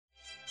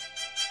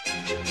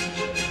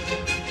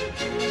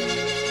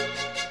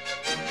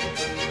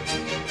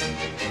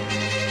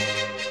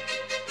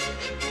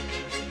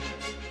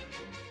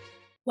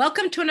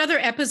Welcome to another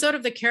episode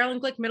of the Carolyn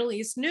Glick Middle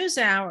East News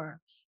Hour.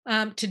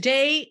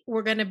 Today,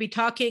 we're going to be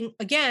talking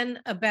again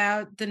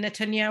about the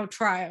Netanyahu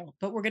trial,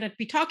 but we're going to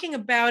be talking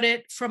about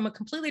it from a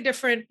completely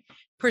different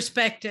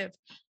perspective.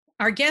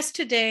 Our guest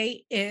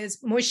today is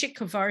Moishik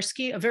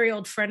Kovarsky, a very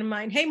old friend of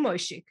mine. Hey,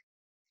 Moishik.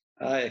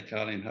 Hi,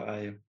 Carolyn. How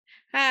are you?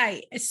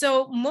 Hi.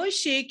 So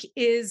Moishik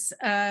is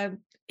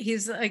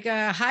he's like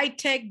a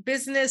high-tech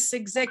business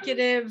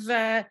executive,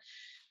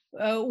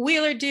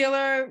 wheeler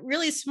dealer,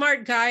 really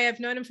smart guy. I've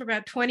known him for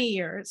about 20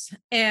 years.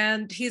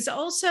 And he's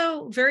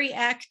also very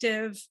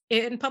active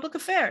in public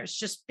affairs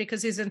just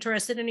because he's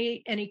interested and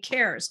he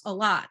cares a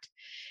lot.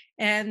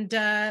 And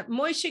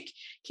Moishik,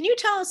 can you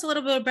tell us a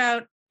little bit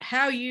about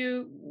how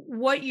you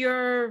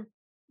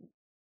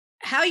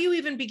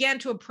even began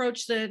to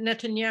approach the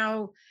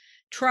Netanyahu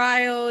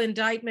trial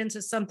indictments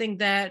as something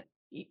that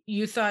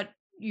you thought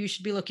you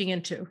should be looking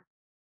into?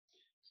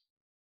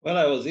 Well,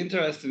 I was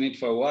interested in it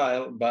for a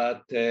while,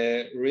 but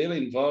real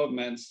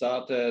involvement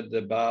started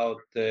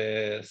about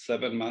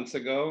 7 months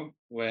ago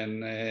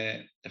when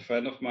a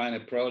friend of mine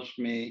approached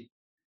me.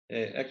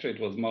 Actually,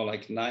 it was more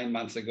like 9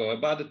 months ago,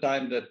 about the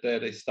time that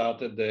they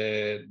started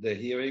the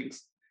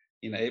hearings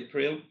in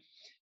April.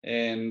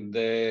 And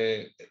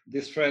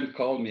this friend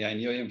called me. I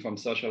knew him from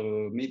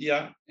social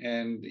media,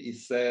 and he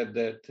said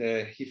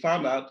that he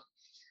found out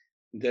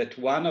that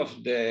one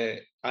of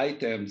the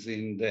items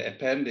in the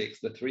appendix,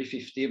 the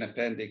 315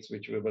 appendix,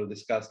 which we will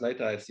discuss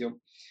later, I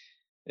assume,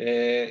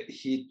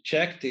 he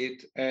checked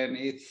it and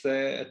it's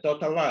a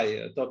total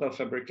lie, a total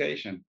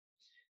fabrication.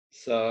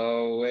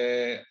 So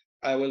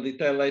I will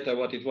detail later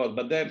what it was.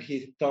 But then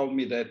he told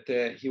me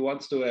that he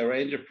wants to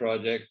arrange a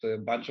project, a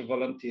bunch of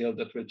volunteers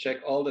that will check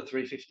all the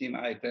 315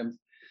 items.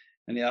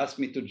 And he asked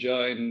me to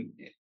join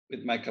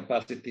with my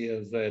capacity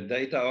as a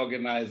data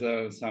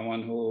organizer,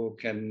 someone who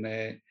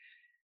can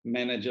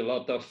manage a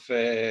lot of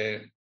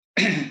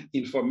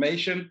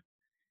information.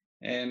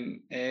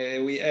 And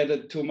we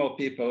added 2 more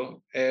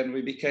people and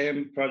we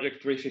became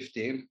Project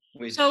 315.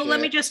 So let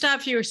me just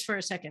stop you for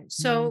a second.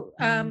 So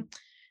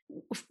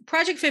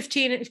Project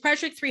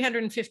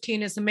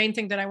 315 is the main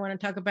thing that I want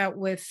to talk about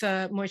with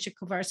Moishik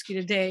Kovarsky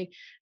today.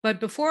 But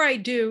before I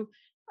do,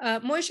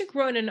 Moishik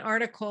wrote an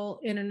article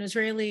in an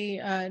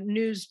Israeli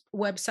news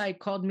website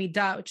called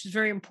Midah, which is a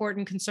very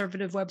important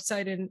conservative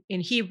website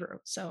in Hebrew.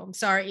 So I'm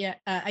sorry,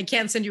 I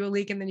can't send you a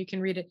link and then you can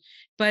read it.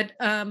 But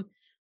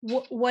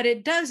what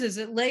it does is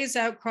it lays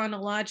out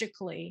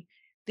chronologically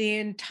the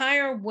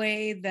entire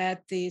way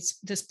that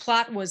this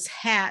plot was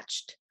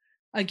hatched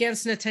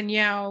against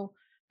Netanyahu,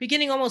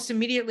 beginning almost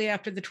immediately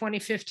after the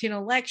 2015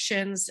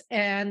 elections,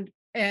 and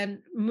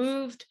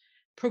moved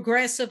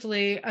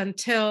progressively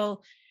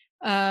until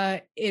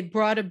it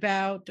brought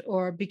about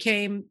or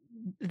became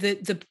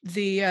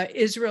the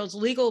Israel's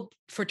legal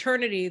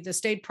fraternity, the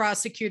state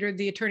prosecutor,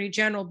 the attorney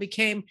general,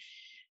 became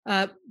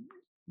the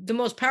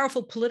most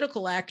powerful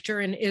political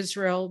actor in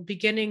Israel,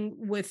 beginning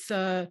with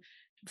the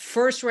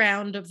first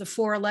round of the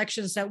 4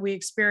 elections that we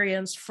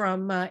experienced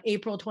from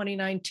April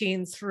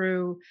 2019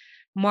 through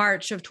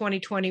March of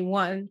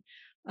 2021,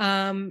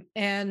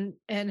 and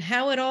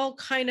how it all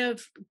kind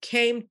of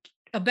came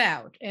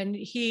about. And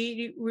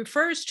he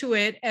refers to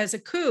it as a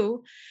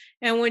coup.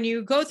 And when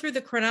you go through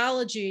the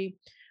chronology,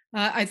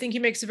 I think he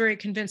makes a very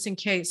convincing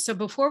case. So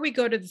before we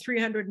go to the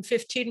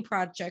 315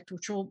 project,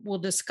 which we'll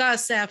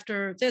discuss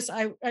after this,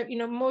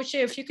 Moshe,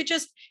 if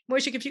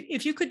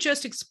you could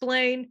just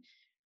explain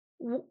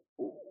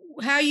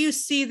how you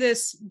see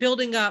this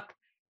building up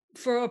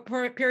for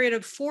a period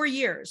of 4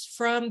 years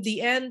from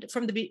the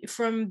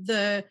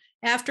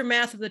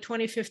aftermath of the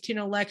 2015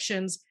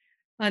 elections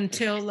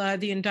until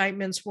the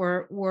indictments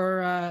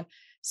were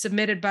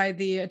submitted by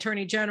the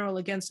Attorney General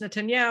against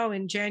Netanyahu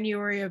in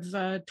January of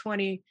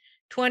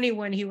 2020,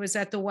 when he was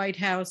at the White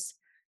House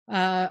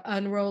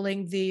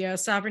unrolling the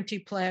sovereignty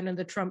plan and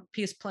the Trump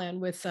peace plan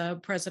with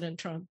President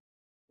Trump.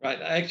 Right.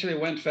 I actually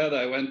went further.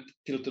 I went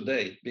till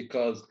today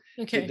because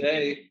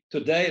today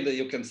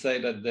you can say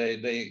that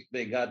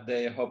they got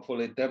their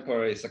hopefully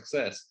temporary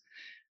success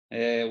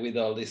with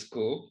all this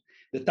coup.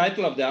 The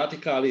title of the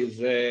article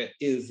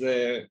is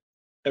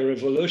a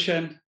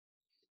revolution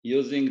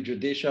using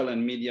judicial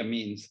and media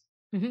means,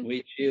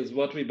 which is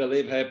what we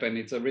believe happened.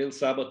 It's a real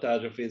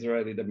sabotage of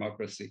Israeli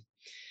democracy.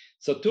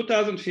 So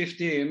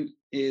 2015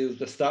 is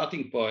the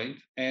starting point.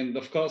 And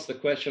of course, the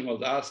question was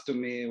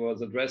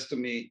addressed to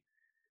me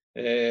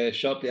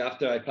shortly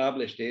after I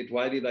published it.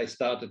 Why did I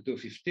start at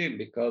 2015?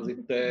 Because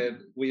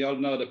we all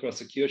know the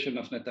prosecution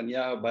of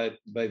Netanyahu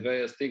by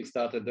various things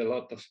started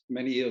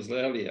many years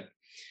earlier.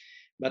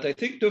 But I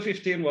think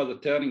 2015 was a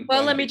turning point.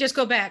 Well, let me just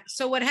go back.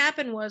 So what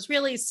happened was,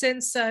 really,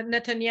 since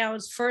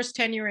Netanyahu's first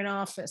tenure in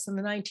office in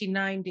the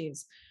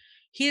 1990s,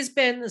 he's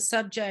been the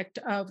subject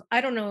of,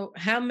 I don't know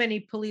how many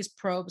police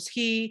probes.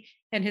 He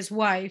and his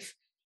wife,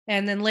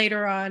 and then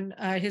later on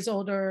his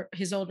older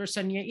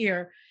son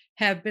Yair,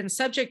 have been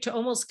subject to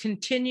almost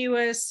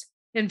continuous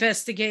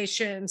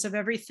investigations of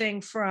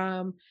everything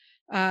from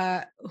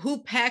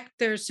who packed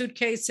their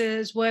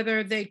suitcases,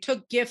 whether they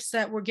took gifts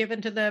that were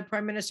given to the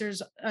prime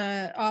minister's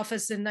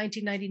office in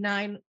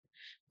 1999,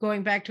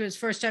 going back to his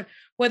first time,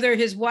 whether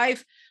his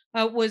wife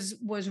was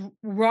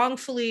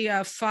wrongfully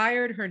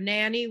fired, her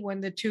nanny,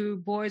 when the two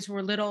boys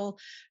were little,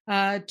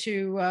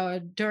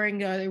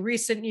 during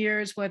recent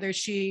years, whether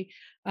she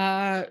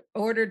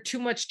ordered too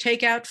much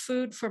takeout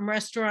food from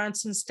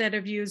restaurants instead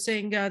of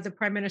using the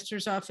prime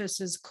minister's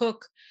office as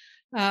cook.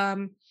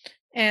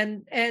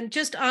 And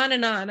just on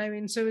and on. I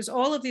mean, so it was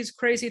all of these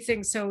crazy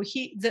things. So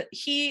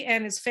he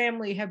and his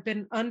family have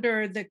been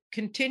under the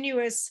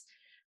continuous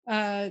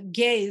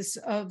gaze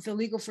of the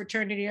legal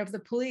fraternity of the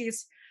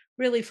police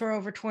really for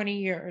over 20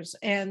 years.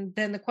 And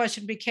then the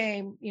question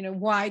became,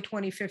 why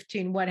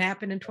 2015? What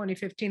happened in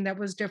 2015 that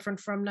was different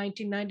from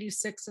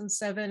 1996 and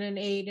 7 and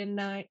 8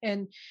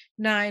 and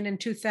 9 and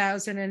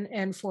 2000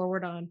 and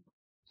forward on?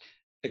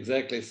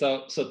 Exactly.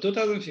 So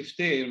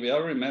 2015, we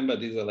all remember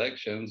these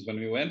elections. When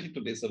we went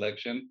into this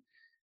election,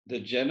 the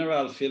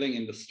general feeling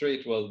in the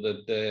street was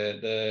that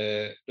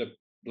the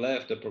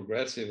left, the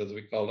progressive, as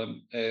we call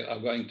them, are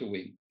going to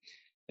win.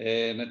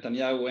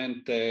 Netanyahu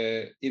went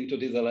into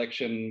this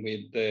election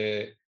with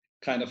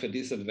kind of a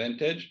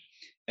disadvantage,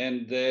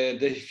 and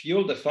they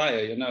fueled the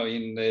fire.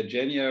 In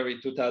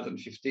January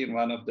 2015,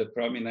 one of the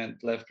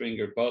prominent left-wing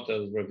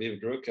reporters,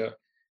 Raviv Drucker,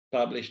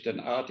 published an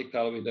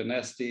article with a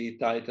nasty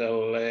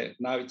title,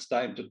 "Now it's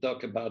time to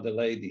talk about the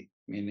lady,"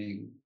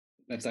 meaning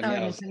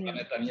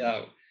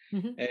Netanyahu.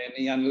 Mm-hmm. And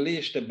he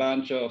unleashed a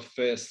bunch of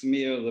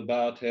smears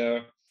about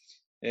her.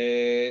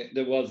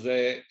 There was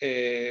a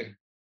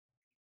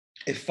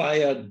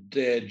fired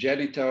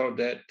janitor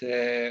that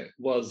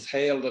was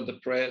hailed at the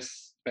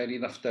press, Benny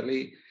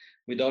Naftali,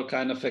 with all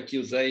kinds of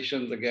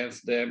accusations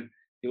against them.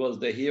 He was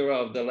the hero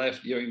of the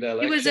left during the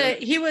election.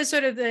 He was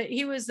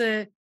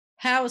the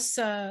house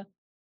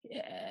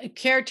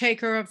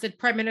caretaker of the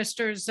prime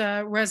minister's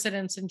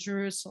residence in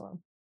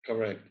Jerusalem.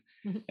 Correct.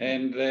 Mm-hmm.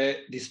 And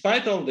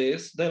despite all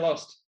this, they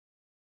lost.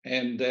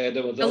 And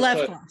there was the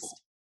left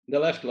lost. The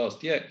left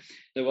lost, yeah.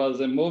 There was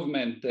a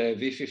movement,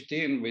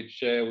 V15, which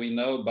we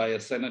know by a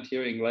Senate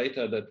hearing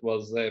later that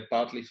was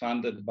partly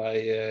funded by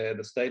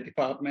the State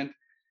Department.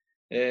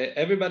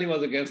 Everybody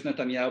was against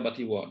Netanyahu, but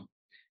he won.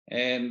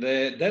 And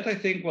that, I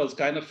think, was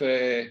kind of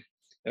a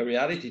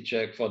reality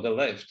check for the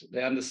left.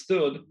 They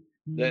understood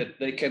that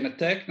they can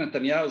attack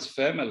Netanyahu's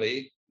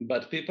family,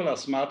 but people are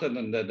smarter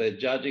than that. They're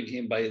judging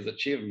him by his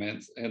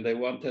achievements, and they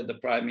wanted the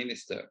prime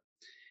minister.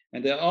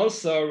 And they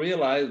also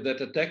realized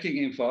that attacking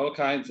him for all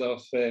kinds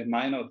of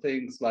minor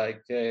things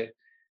like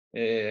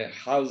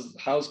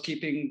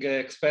housekeeping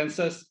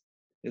expenses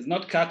is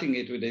not cutting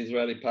it with the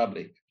Israeli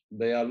public.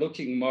 They are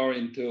looking more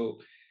into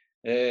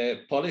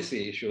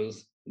policy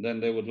issues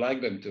than they would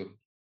like them to,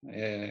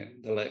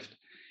 the left.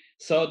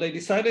 So they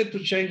decided to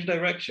change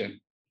direction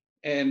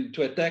and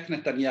to attack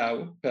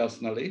Netanyahu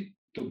personally,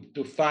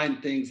 to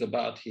find things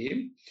about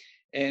him,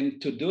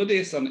 and to do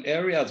this on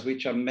areas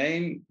which are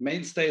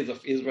mainstays of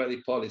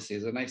Israeli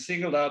policies. And I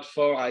singled out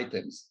 4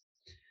 items.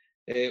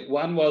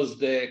 One was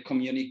the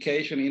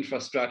communication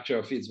infrastructure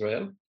of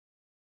Israel,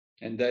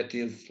 and that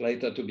is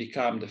later to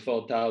become the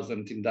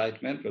 4,000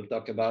 indictment. We'll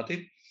talk about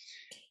it.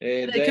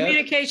 The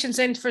communications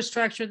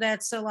infrastructure,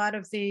 that's a lot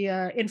of the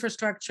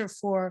infrastructure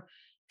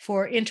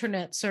for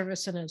internet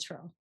service in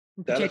Israel.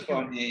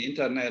 Telephone,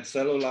 internet,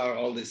 cellular,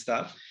 all this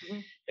stuff.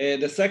 Mm-hmm.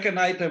 The second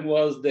item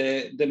was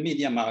the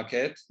media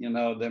market,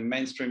 the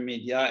mainstream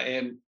media,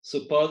 and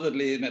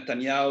supposedly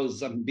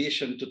Netanyahu's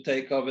ambition to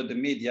take over the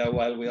media,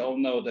 while we all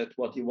know that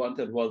what he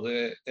wanted was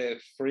a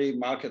free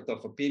market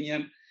of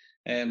opinion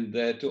and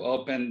to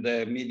open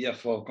the media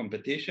for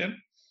competition.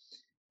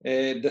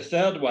 The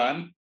third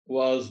one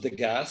was the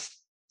gas,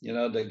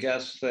 the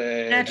gas.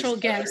 Natural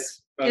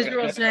gas,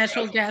 Israel's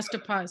natural gas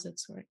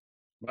deposits, right?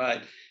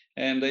 Right.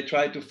 And they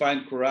tried to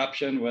find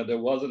corruption where there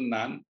wasn't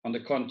none. On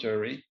the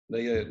contrary,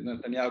 the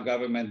Netanyahu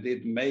government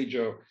did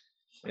major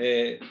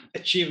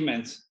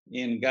achievements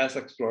in gas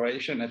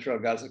exploration, natural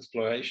gas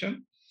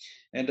exploration.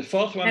 And the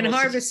fourth one was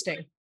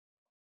harvesting.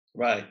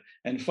 Right.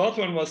 And fourth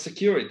one was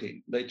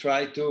security. They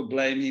tried to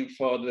blame him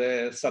for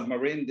the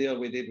submarine deal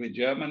we did with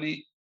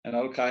Germany and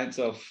all kinds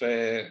of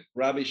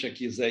rubbish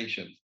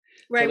accusations.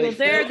 Right.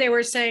 So they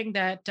were saying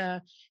that,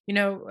 I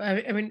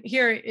mean,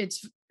 here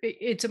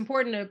it's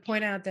important to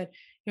point out that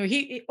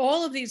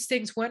all of these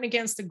things went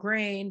against the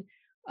grain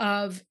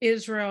of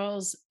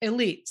Israel's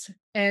elites.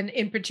 And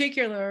in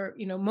particular,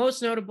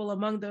 most notable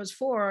among those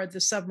 4 are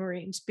the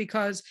submarines,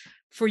 because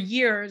for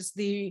years,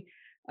 the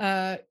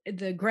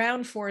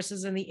ground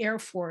forces and the Air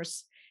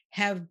Force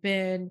have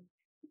been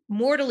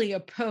mortally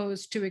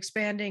opposed to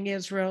expanding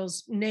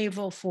Israel's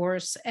naval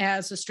force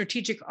as a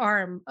strategic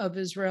arm of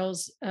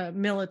Israel's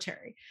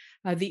military.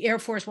 The Air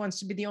Force wants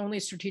to be the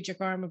only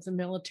strategic arm of the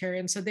military.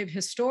 And so they've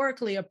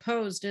historically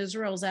opposed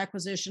Israel's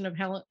acquisition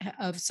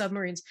of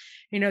submarines.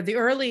 The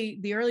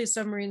early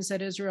submarines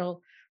that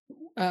Israel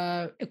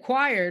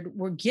acquired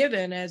were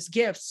given as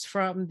gifts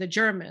from the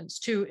Germans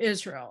to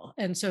Israel.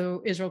 And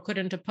so Israel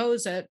couldn't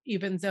oppose it,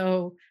 even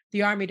though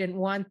the army didn't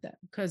want them,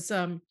 because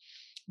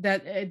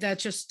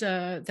That's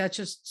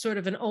just sort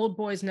of an old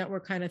boys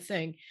network kind of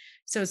thing.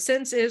 So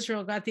since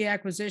Israel got the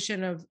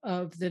acquisition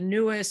of the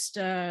newest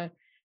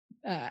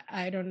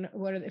I don't know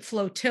what are they,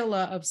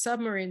 flotilla of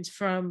submarines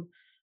from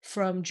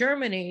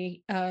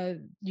Germany,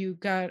 you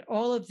got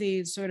all of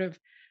these sort of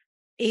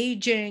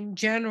aging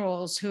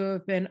generals who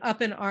have been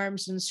up in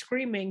arms and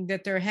screaming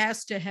that there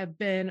has to have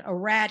been a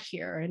rat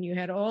here. And you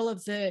had all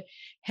of the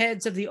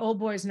heads of the old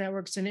boys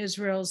networks in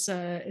Israel's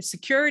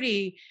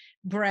security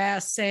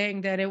brass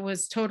saying that it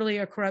was totally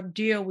a corrupt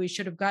deal. We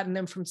should have gotten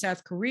them from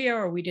South Korea,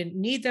 or we didn't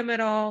need them at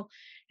all,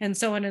 and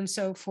so on and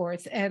so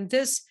forth. And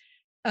this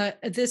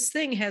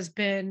thing has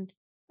been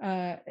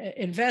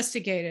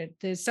investigated,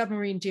 the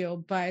submarine deal,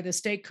 by the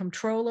state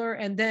comptroller,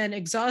 and then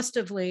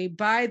exhaustively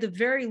by the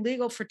very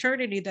legal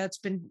fraternity that's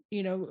been,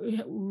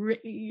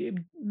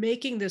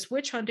 making this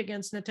witch hunt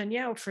against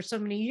Netanyahu for so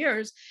many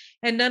years,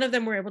 and none of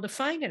them were able to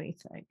find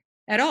anything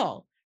at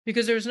all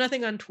because there was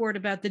nothing untoward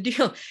about the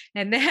deal.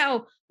 And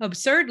now,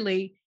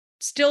 absurdly,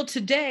 still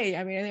today,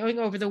 I mean,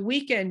 over the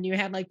weekend, you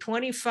had like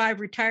 25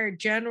 retired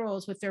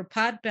generals with their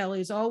pot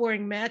bellies, all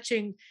wearing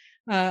matching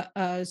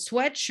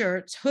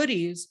sweatshirts,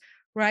 hoodies,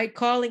 right,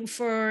 calling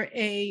for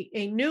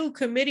a new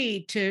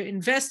committee to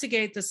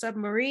investigate the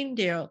submarine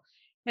deal.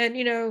 And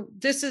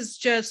this is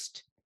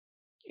just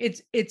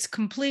it's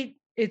complete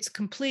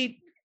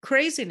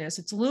craziness.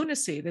 It's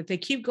lunacy that they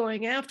keep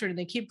going after it, and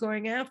they keep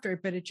going after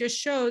it. But it just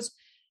shows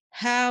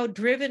how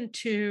driven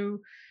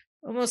to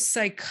almost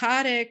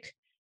psychotic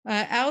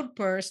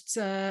outbursts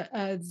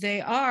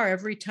they are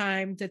every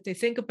time that they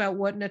think about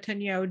what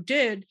Netanyahu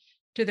did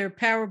to their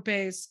power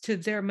base, to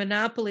their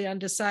monopoly on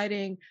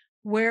deciding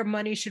where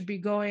money should be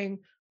going,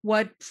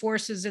 what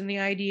forces in the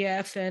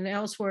IDF and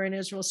elsewhere in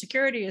Israel's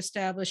security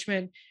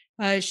establishment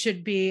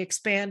should be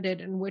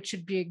expanded and which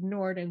should be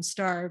ignored and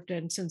starved.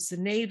 And since the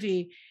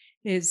Navy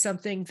is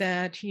something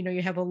that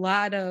you have a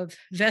lot of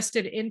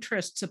vested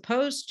interests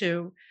opposed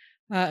to,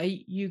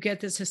 you get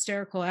this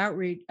hysterical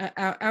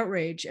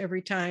outrage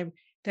every time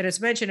that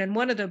is mentioned. And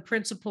one of the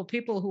principal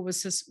people who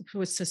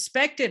was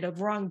suspected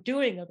of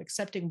wrongdoing, of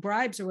accepting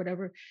bribes or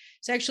whatever,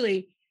 is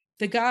actually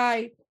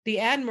the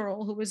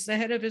admiral who was the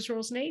head of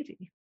Israel's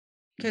Navy,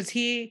 because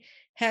he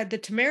had the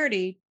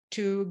temerity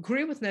to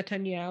agree with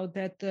Netanyahu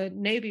that the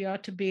Navy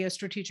ought to be a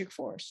strategic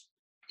force.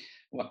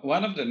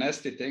 One of the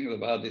nasty things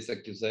about these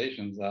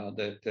accusations are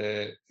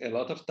that a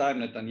lot of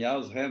time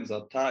Netanyahu's hands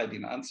are tied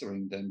in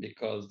answering them,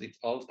 because it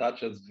all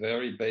touches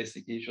very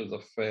basic issues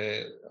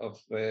of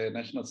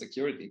national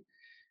security.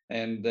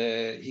 And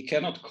he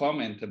cannot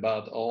comment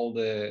about all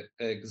the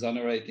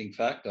exonerating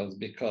factors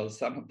because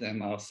some of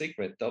them are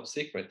secret, top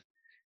secret,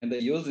 and they're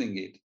using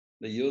it.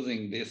 They're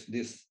using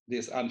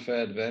this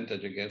unfair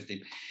advantage against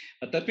him.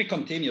 But let me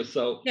continue.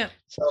 So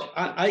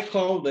I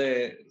call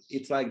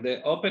it's like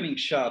the opening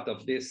shot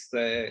of this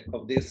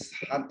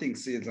hunting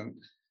season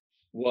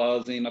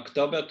was in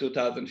October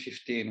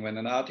 2015, when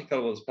an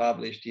article was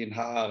published in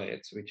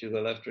Haaretz, which is a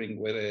left-wing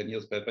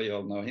newspaper. You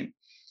all know him.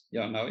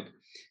 You all know it.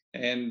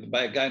 And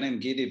by a guy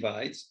named Gidi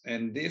Weitz.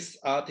 And this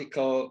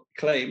article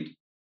claimed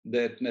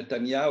that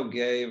Netanyahu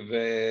gave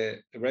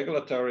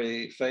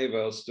regulatory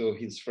favors to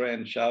his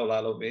friend Shaul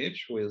Alovich,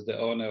 who is the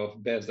owner of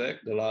Bezek,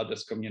 the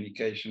largest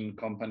communication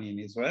company in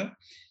Israel,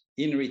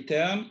 in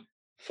return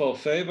for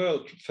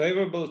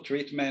favorable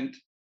treatment,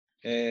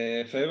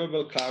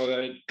 favorable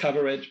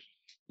coverage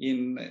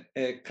in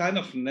a kind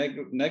of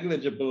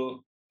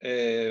negligible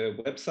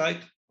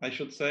website, I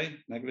should say.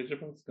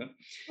 Negligible.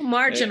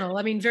 Marginal.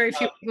 I mean, very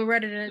few people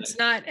read it,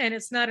 and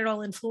it's not at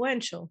all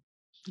influential.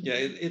 Yeah,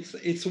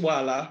 it's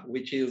Walla,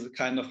 which is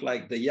kind of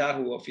like the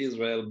Yahoo of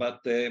Israel,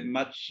 but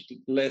much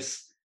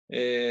less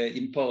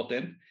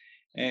important.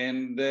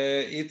 And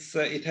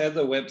it has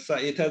a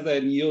website. It has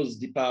a news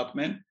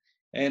department,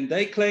 and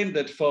they claim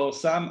that for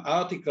some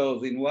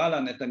articles in Walla,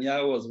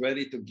 Netanyahu was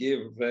ready to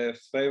give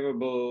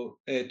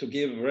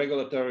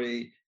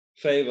regulatory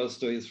favors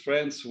to his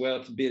friends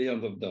worth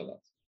billions of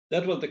dollars.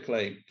 That was the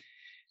claim.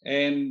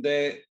 And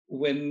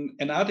when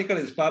an article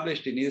is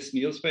published in his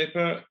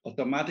newspaper,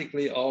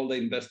 automatically all the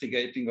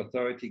investigating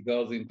authority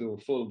goes into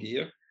full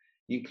gear,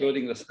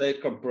 including the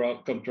state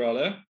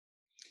comptroller.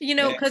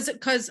 Because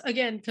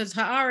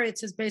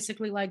Haaretz is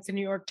basically like the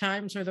New York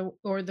Times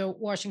or the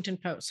Washington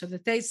Post, so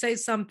that they say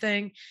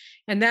something,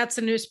 and that's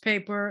a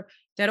newspaper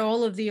that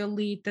all of the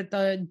elite, that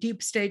the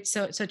deep state,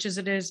 such as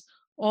it is,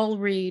 all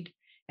read,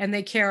 and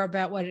they care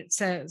about what it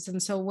says.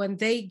 And so when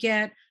they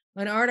get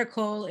an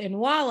article in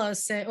Walla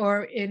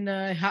or in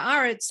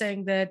Haaretz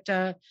saying that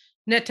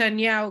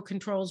Netanyahu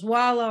controls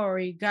Walla, or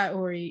he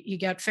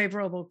got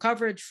favorable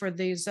coverage for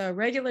these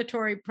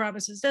regulatory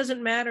promises,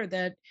 doesn't matter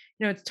that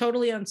it's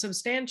totally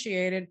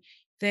unsubstantiated.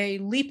 They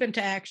leap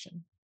into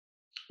action.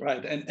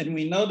 Right, and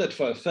we know that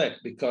for a fact,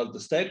 because the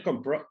state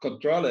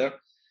comptroller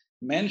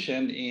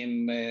mentioned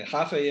in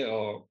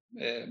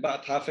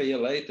about half a year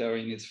later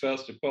in his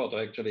first report,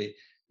 or actually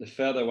the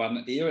further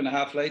one, a year and a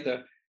half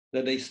later,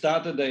 that they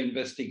started the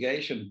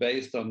investigation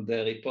based on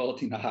the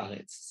report in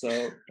Haaretz,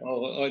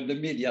 or in the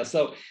media.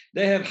 So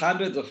they have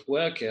hundreds of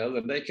workers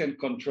and they can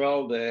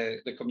control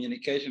the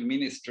communication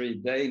ministry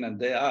day in and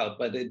day out,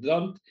 but they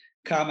don't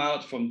come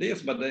out from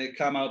this, but they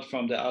come out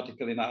from the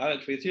article in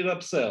Haaretz, which is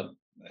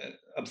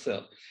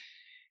absurd.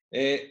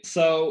 They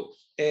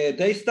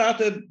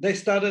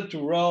started to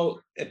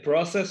roll a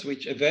process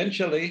which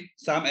eventually,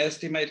 some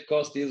estimate,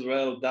 cost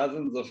Israel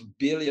dozens of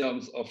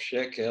billions of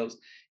shekels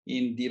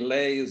in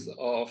delays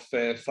of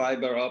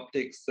fiber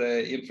optics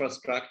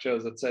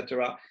infrastructures,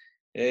 etc.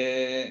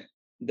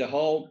 The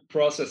whole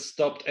process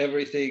stopped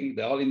everything.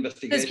 The whole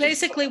investigation. Because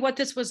basically, what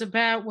this was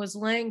about was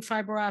laying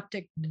fiber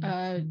optic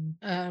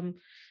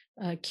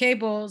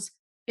cables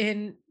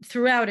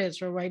throughout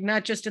Israel, right?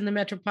 Not just in the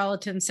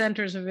metropolitan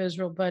centers of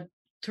Israel, but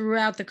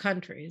throughout the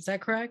country. Is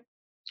that correct?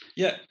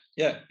 Yeah.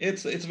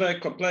 It's very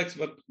complex,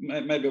 but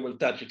maybe we'll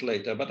touch it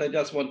later. But I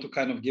just want to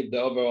kind of give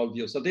the overall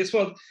view. So this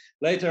was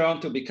later on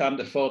to become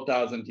the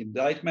 4,000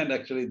 indictment,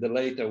 actually the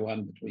later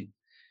one between.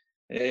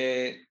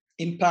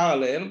 In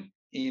parallel,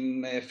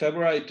 in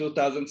February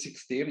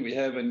 2016, we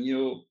have a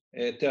new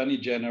attorney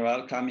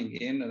general coming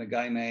in, and a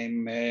guy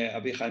named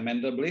Avichai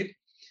Mendelblit.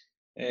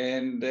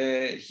 And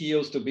he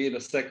used to be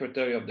the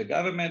secretary of the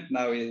government.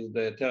 Now he's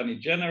the attorney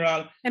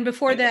general. And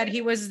before that,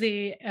 he was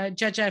the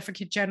judge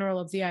advocate general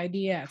of the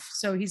IDF.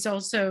 So he's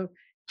also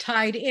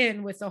tied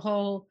in with the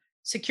whole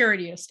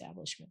security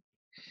establishment.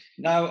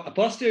 Now, a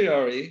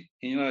posteriori,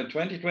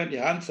 2020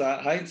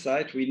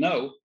 hindsight, we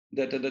know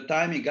that at the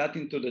time he got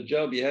into the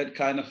job, he had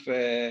kind of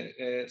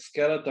a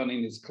skeleton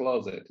in his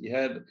closet. He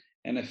had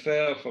an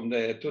affair from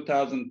the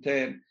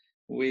 2010,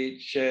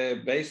 which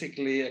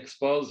basically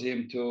exposed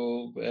him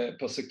to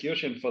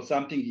persecution for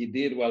something he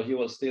did while he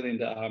was still in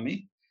the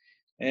army.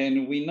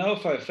 And we know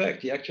for a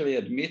fact, he actually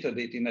admitted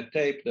it in a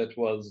tape that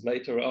was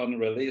later on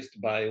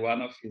released by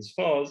one of his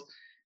foes,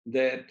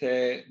 that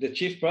the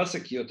chief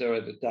prosecutor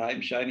at the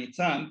time, Shai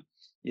Nitzan,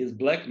 is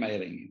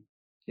blackmailing him.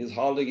 He's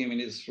holding him in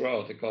his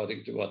throat,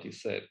 according to what he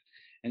said.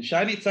 And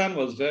Shai Nitzan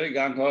was very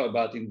gung-ho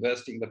about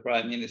investing the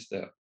prime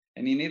minister,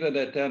 and he needed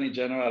the attorney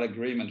general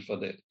agreement for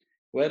that.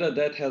 Whether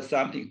that has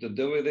something to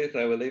do with it,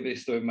 I will leave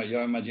this to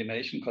your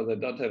imagination, because I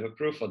don't have a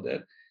proof of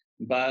that.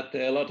 But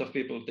a lot of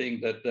people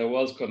think that there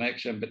was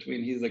connection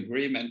between his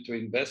agreement to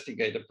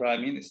investigate the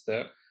prime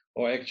minister,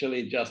 or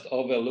actually just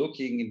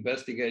overlooking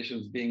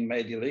investigations being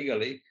made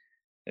illegally,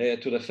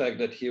 to the fact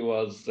that he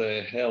was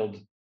held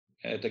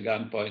at a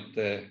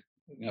gunpoint,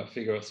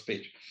 figure of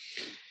speech.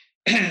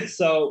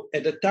 So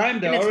at the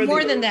time, and it's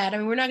more than that. I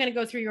mean, we're not going to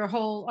go through your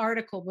whole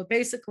article, but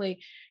basically,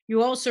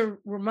 you also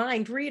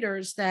remind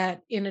readers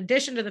that in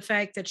addition to the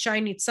fact that Shai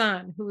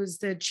Nitzan, who is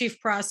the chief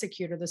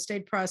prosecutor, the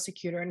state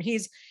prosecutor, and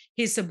he's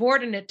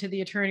subordinate to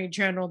the attorney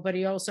general, but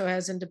he also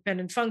has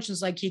independent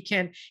functions, like he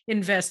can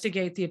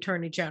investigate the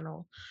attorney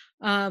general.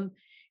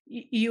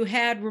 You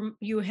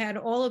had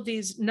all of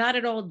these not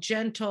at all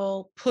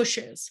gentle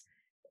pushes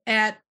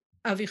at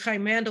Avichai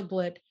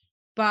Mendelblit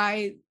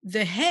by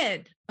the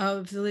head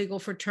of the legal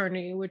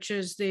fraternity, which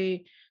is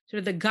the sort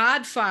of the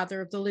godfather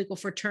of the legal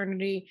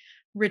fraternity,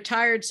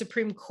 retired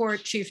Supreme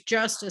Court Chief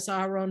Justice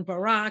Aharon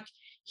Barak.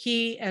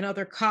 He and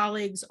other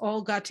colleagues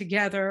all got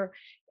together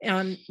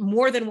on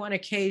more than one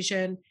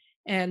occasion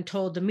and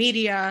told the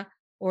media,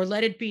 or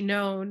let it be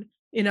known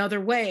in other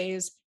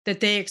ways,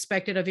 that they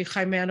expected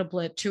Avichai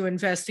Mendelblit to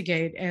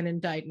investigate and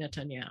indict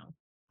Netanyahu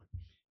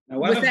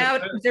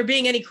without there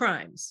being any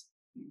crimes.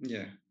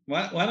 Yeah.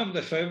 One of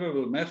the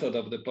favorable methods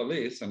of the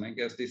police, and I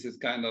guess this is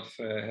kind of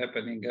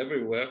happening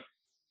everywhere,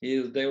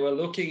 is they were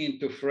looking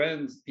into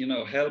friends,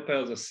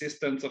 helpers,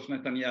 assistants of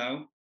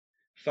Netanyahu,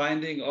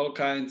 finding all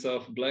kinds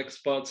of black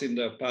spots in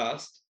their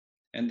past,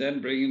 and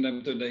then bringing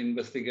them to the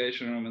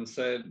investigation room and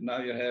said, now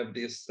you have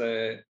this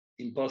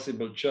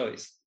impossible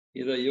choice.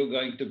 Either you're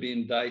going to be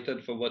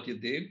indicted for what you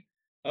did,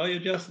 or you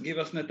just give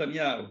us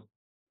Netanyahu.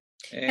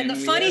 And the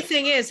funny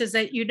thing is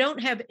that you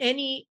don't have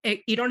any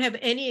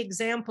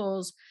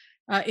examples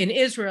in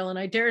Israel, and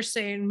I dare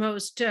say in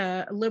most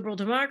liberal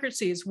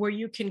democracies, where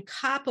you can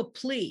cop a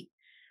plea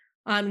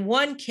on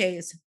one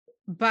case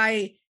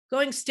by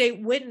going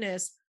state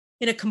witness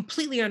in a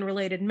completely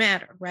unrelated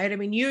matter, right? I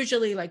mean,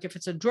 usually, like if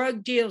it's a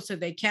drug deal, so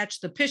they catch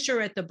the pisher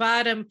at the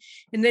bottom,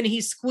 and then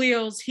he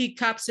squeals, he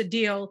cops a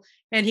deal,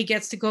 and he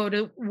gets to go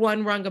to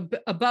one rung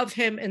above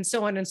him, and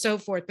so on and so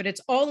forth. But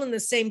it's all in the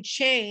same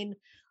chain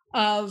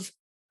of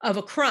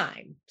a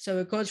crime. So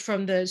it goes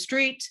from the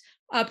street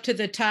up to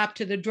the top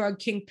to the drug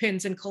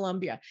kingpins in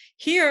Colombia.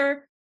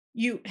 Here,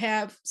 you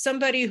have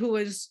somebody who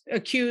is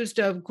accused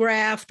of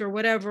graft or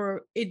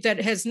whatever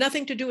that has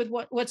nothing to do with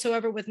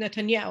whatsoever with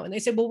Netanyahu. And they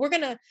say, well, we're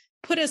going to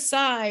put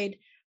aside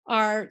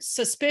our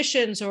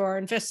suspicions or our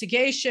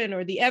investigation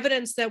or the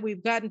evidence that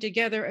we've gotten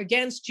together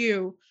against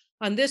you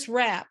on this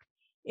rap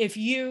if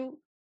you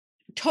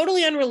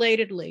totally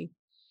unrelatedly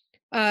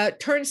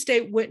turn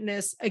state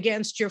witness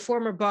against your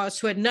former boss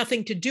who had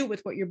nothing to do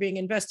with what you're being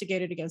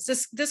investigated against.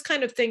 This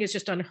kind of thing is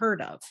just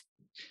unheard of.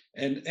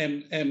 And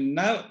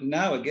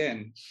now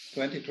again,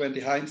 2020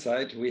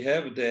 hindsight, we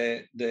have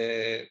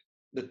the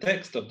the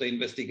text of the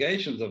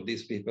investigations of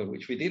these people,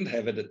 which we didn't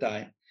have at the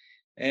time.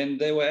 And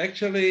they were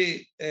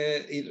actually,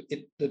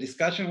 the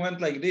discussion went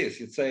like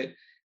this. It said,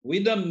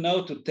 we don't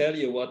know to tell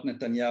you what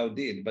Netanyahu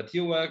did, but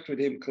you worked with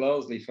him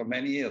closely for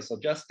many years, so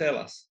just tell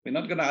us. We're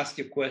not going to ask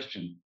you a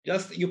question.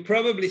 Just, you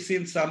probably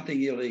seen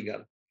something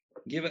illegal.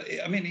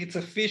 It's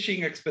a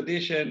fishing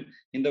expedition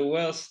in the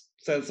worst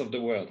sense of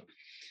the word.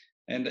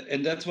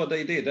 And that's what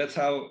they did. That's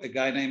how a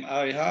guy named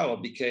Ari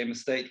Hauer became a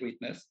state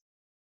witness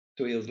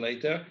 2 years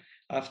later,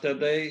 after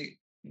they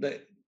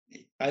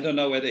I don't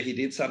know whether he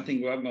did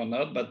something wrong or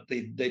not, but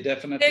they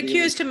definitely... They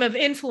accused him of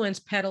influence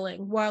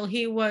peddling while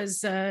he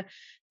was the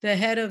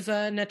head of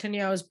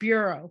Netanyahu's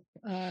bureau.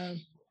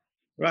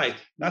 Right,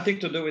 nothing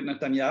to do with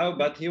Netanyahu,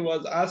 but he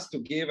was asked to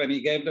give, and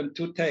he gave them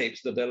 2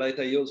 tapes that they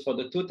later used for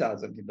the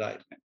 2000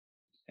 indictment.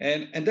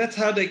 And that's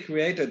how they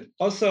created.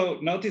 Also,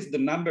 notice the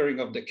numbering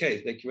of the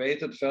case. They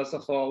created, first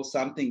of all,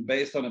 something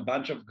based on a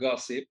bunch of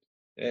gossip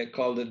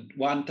called the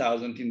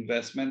 1000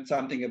 investment,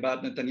 something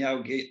about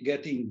Netanyahu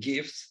getting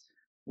gifts,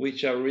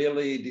 which are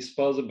really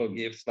disposable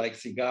gifts, like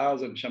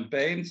cigars and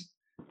champagnes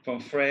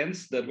from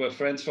friends that were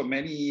friends for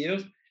many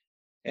years.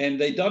 And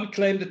they don't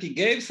claim that he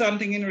gave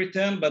something in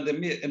return,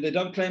 and they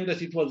don't claim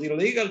that it was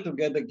illegal to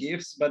get the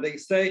gifts, but they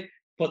say,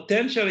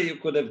 potentially you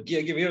could have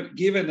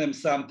given them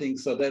something,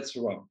 so that's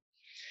wrong.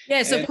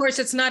 Yes, of course,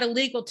 it's not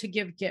illegal to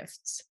give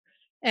gifts.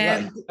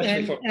 And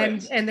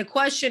the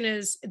question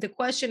is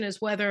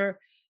whether,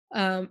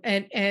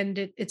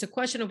 it's a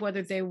question of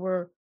whether they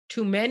were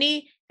too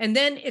many. And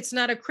then it's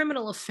not a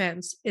criminal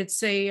offense.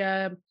 It's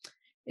an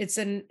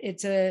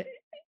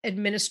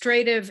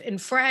administrative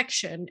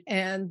infraction.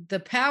 And the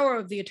power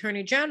of the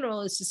attorney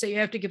general is to say you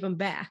have to give them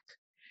back.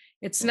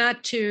 It's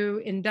not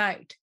to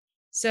indict.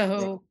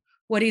 So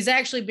what he's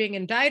actually being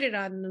indicted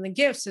on in the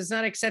gifts is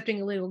not accepting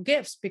illegal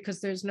gifts,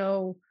 because there's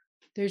no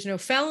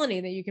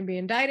felony that you can be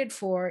indicted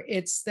for.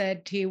 It's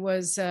that he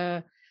was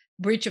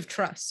breach of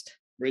trust.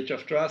 Breach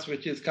of trust,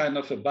 which is kind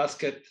of a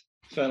basket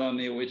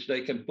felony, which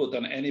they can put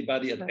on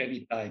anybody at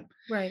any time.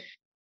 Right.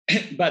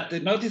 But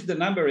notice the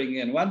numbering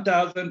in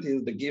 1000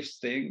 is the gifts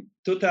thing.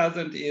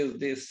 2000 is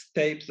these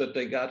tapes that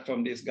they got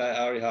from this guy,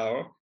 Ari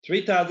Hauer.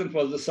 3000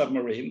 was the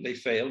submarine. They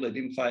failed. They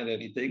didn't find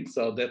anything.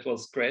 So that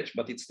was scratched,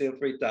 but it's still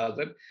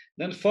 3000.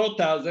 Then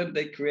 4000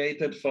 they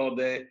created for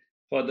the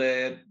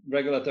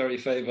regulatory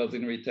favors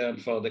in return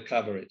for the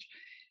coverage.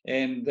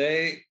 And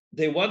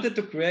they wanted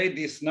to create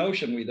this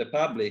notion with the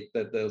public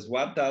that there's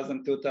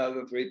 1000,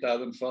 2000,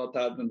 3000,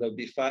 4000, there'll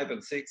be 5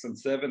 and 6 and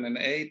 7 and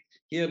 8.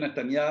 Here,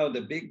 Netanyahu,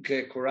 the big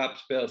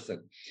corrupt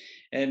person.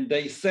 And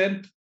they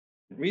sent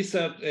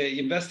research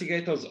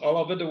investigators all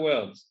over the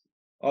world.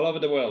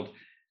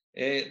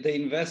 They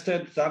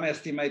invested, some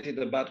estimated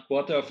about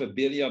 $250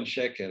 million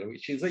shekel,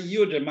 which is a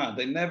huge amount.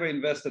 They never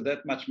invested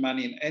that much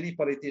money in any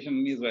politician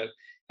in Israel.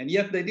 And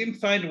yet they didn't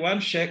find 1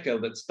 shekel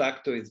that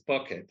stuck to his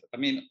pocket. I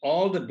mean,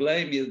 all the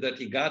blame is that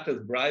he got as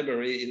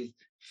bribery is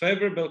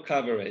favorable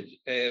coverage,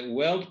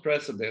 world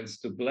precedents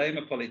to blame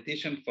a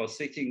politician for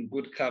seeking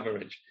good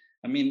coverage.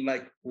 I mean,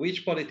 like,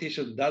 which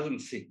politician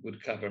doesn't seek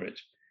good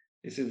coverage?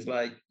 This is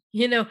like...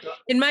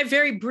 in my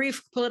very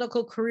brief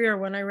political career,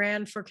 when I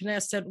ran for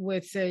Knesset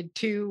with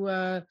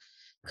 2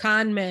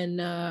 con men,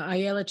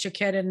 Ayelet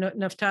Shaked and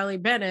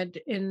Naftali Bennett,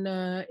 in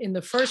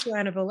the first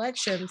round of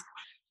elections,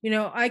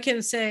 I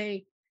can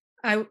say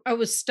I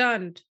was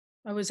stunned.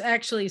 I was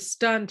actually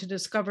stunned to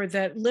discover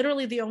that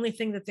literally the only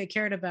thing that they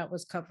cared about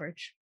was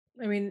coverage.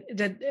 I mean,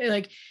 that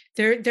like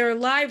their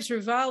lives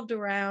revolved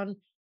around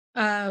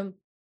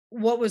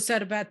what was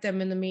said about them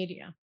in the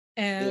media.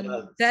 And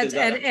that's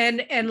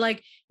and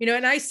like,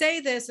 and I say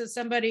this as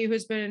somebody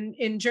who's been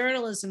in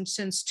journalism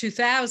since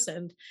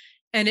 2000,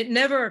 and it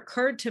never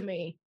occurred to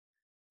me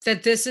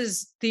that this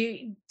is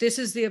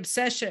the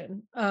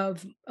obsession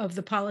of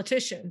the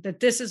politician, that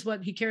this is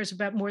what he cares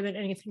about more than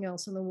anything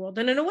else in the world.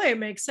 And in a way, it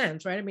makes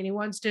sense, right? I mean, he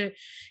wants to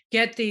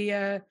get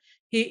the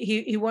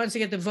he wants to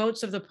get the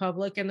votes of the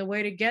public, and the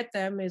way to get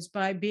them is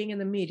by being in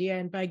the media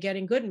and by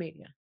getting good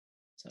media.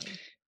 So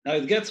now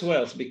it gets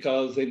worse,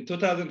 because in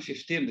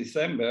 2015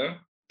 December,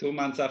 2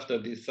 months after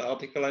this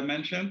article I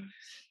mentioned,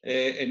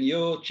 a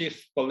new chief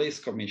police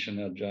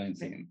commissioner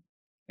joins in,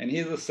 and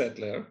he's a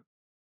settler.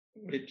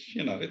 Which,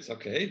 it's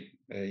okay.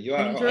 You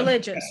are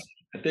religious.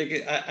 I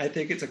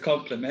think it's a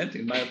compliment,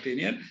 in my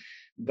opinion.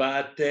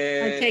 But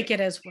I take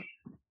it as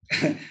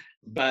well.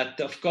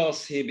 But of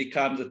course, he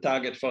becomes a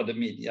target for the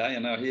media.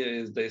 Here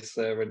is this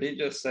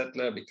religious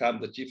settler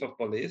becomes the chief of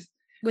police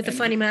with a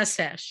funny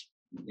mustache.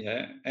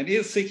 Yeah, and he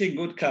is seeking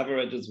good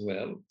coverage as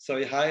well. So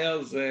he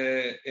hires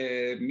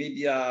a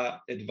media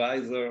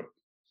advisor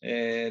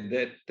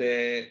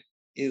that.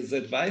 His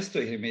advice to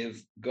him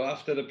is go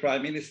after the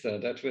prime minister.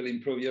 That will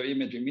improve your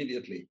image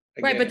immediately.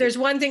 Again, right, but there's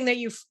one thing that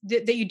you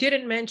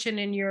didn't mention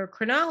in your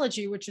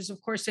chronology, which is,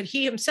 of course, that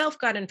he himself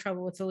got in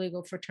trouble with the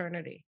legal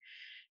fraternity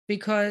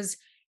because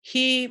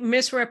he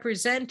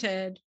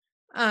misrepresented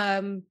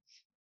an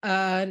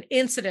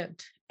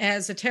incident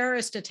as a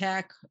terrorist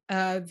attack,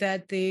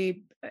 that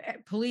the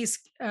police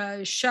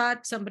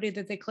shot somebody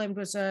that they claimed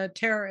was a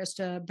terrorist,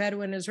 a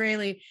Bedouin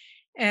Israeli,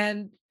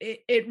 And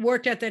it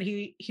worked out that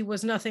he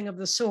was nothing of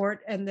the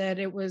sort, and that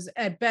it was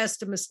at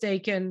best a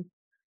mistaken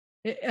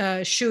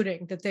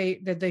shooting, that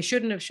they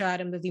shouldn't have shot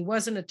him, that he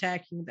wasn't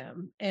attacking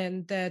them,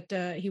 and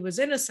that he was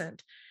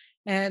innocent.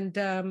 And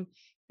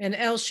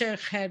El-Sheikh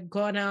had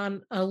gone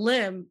on a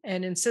limb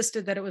and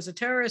insisted that it was a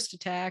terrorist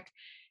attack,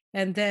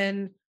 and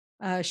then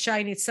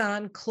Shai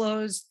Nitzan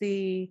closed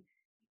the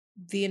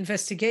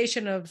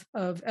investigation of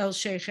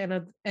El-Sheikh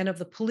and of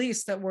the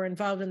police that were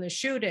involved in the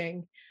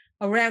shooting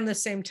around the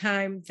same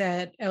time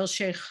that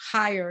El-Sheikh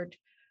hired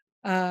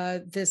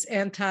this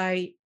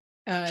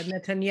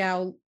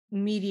anti-Netanyahu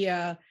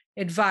media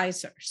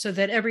advisor, so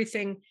that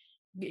everything,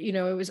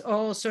 it was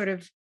all sort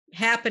of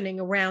happening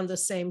around the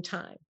same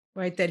time,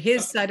 right? That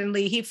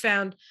suddenly he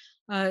found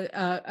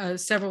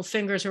several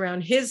fingers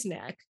around his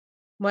neck,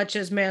 much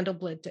as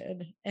Mandelblit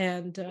did,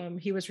 and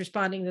he was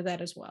responding to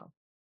that as well.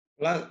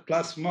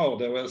 Plus more,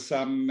 there were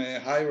some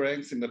high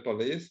ranks in the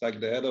police, like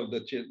the head of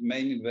the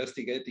main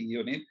investigating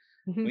unit,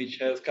 which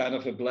has kind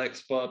of a black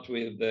spot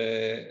with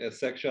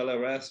sexual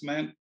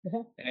harassment.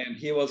 And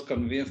he was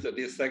convinced that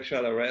this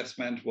sexual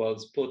harassment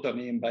was put on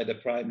him by the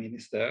prime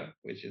minister,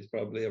 which is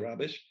probably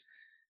rubbish.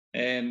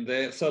 And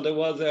so there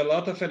was a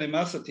lot of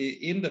animosity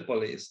in the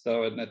police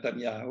toward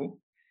Netanyahu.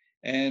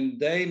 And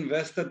they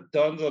invested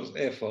tons of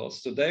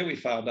efforts. Today we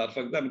found out,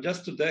 for example,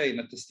 just today in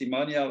a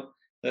testimonial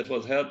that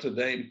was held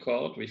today in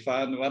court, we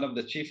found one of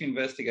the chief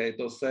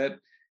investigators said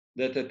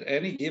that at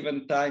any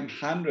given time,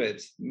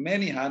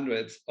 many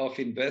hundreds of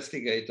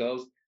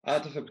investigators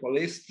out of a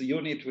police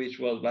unit, which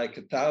was like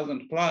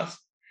 1,000 plus,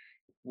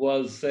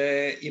 was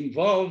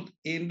involved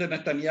in the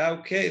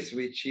Netanyahu case,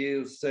 which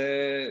is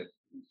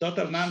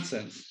total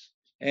nonsense.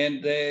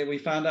 And we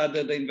found out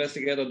that the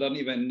investigators don't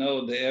even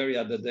know the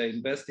area that they're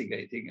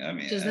investigating.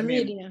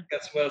 It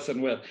gets worse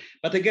and worse.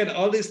 But again,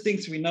 all these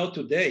things we know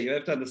today, you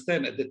have to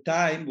understand at the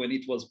time when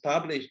it was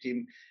published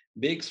in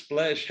big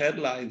splash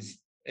headlines,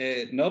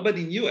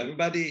 nobody knew.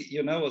 Everybody,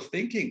 was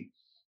thinking,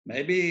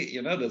 maybe,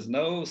 there's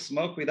no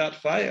smoke without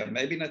fire.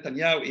 Maybe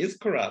Netanyahu is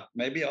corrupt.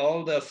 Maybe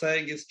all they're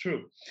saying is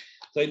true.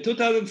 So in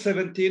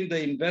 2017,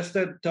 they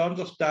invested tons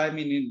of time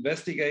in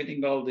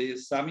investigating all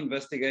this. Some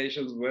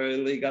investigations were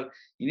illegal.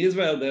 In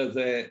Israel,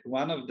 there's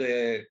one of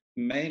the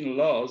main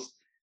laws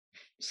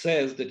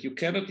says that you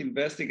cannot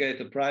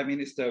investigate a prime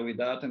minister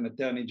without an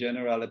attorney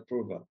general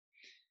approval.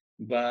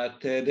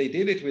 But they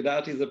did it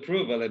without his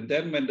approval. And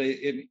then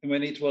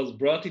when it was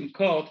brought in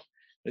court,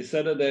 they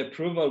said that the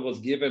approval was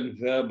given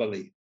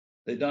verbally.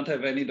 They don't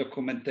have any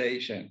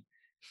documentation.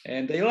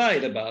 And they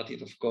lied about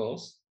it, of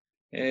course.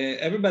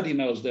 Everybody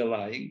knows they're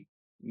lying,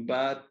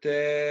 but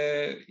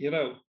this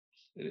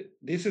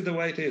is the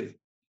way it is.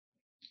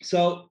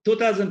 So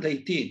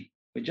 2018,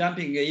 we're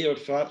jumping a year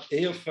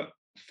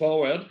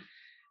forward.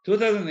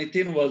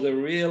 2018 was a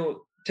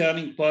real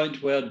turning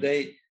point where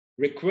they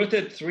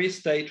recruited 3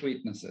 state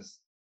witnesses.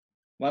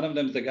 One of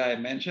them is the guy I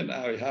mentioned,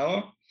 Ari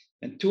Hauer,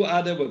 and 2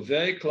 others were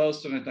very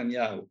close to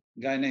Netanyahu, a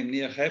guy named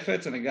Nir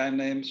Hefetz and a guy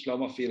named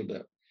Shlomo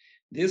Filber.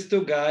 These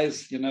 2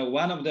 guys,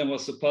 one of them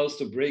was supposed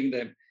to bring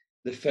them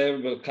the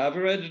favorable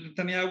coverage that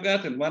Netanyahu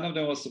got, and one of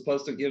them was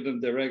supposed to give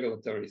them the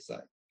regulatory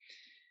side.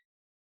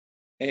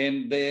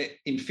 And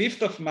in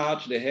 5th of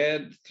March, they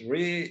had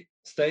 3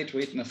 state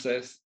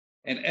witnesses,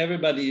 and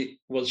everybody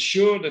was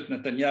sure that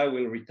Netanyahu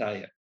will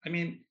retire.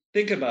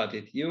 Think about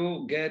it.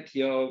 You get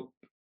your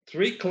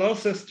 3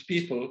 closest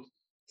people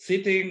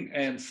sitting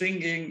and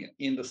singing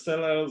in the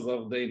cellars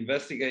of the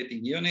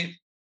investigation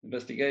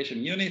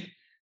unit,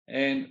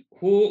 and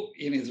who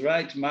in his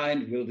right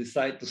mind will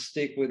decide to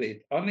stick with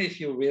it? Only if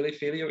you really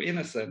feel you're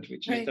innocent,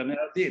 which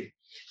Netanyahu did.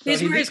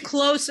 These were his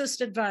closest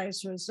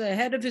advisors, the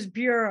head of his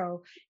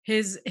bureau,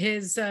 his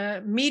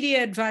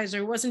media advisor.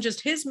 It wasn't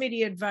just his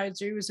media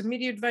advisor, he was a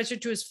media advisor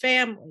to his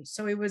family.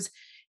 So he was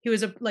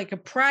like a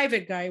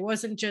private guy. He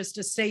wasn't just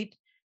a state,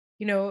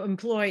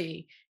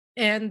 employee.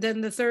 And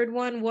then the third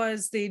one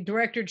was the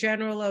director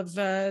general of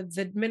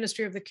the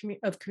Ministry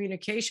of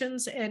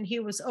Communications. And he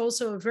was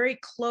also a very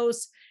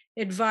close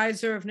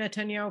advisor of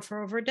Netanyahu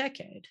for over a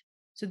decade.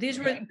 So these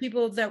were the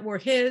people that were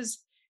his,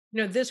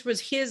 this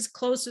was his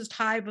closest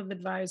hive of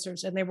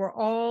advisors, and they were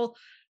all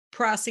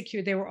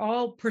prosecuted. They were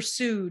all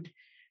pursued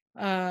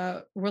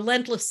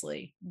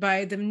relentlessly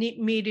by the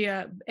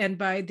media and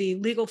by the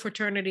legal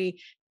fraternity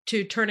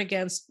to turn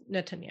against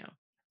Netanyahu.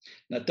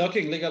 Now,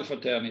 talking legal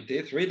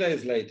fraternity, 3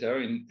 days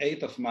later, in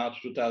 8th of March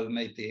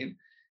 2018,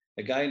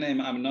 a guy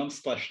named Amnon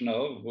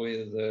Strashnov, who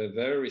is a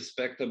very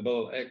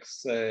respectable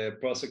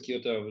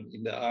ex-prosecutor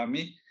in the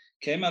army,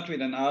 came out with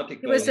an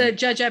article. He was the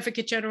Judge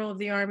Advocate General of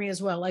the Army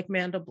as well, like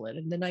Mandelblit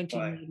in the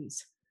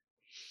 1980s.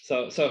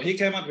 Right. So he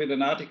came out with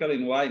an article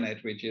in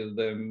Ynet, which is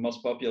the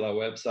most popular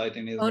website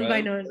in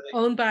Israel.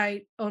 Owned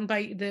by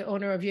the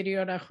owner of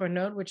Yediot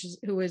Achronot,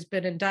 who has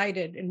been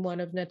indicted in one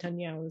of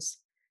Netanyahu's.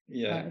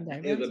 He's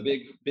a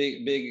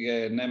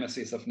big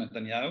nemesis of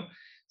Netanyahu.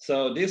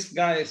 So this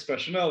guy,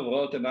 Strashnov,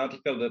 wrote an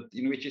article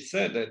in which he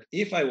said that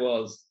if I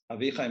was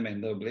Avichai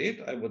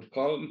Mandelblit, I would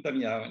call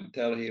Netanyahu and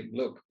tell him,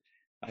 look,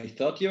 I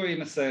thought you were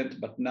innocent,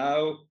 but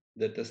now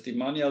The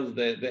testimonials,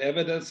 the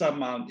evidence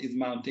is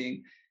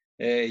mounting.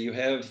 You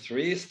have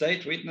 3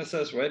 state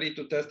witnesses ready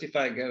to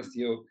testify against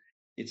you.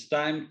 It's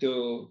time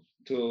to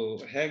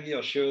hang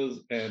your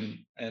shoes and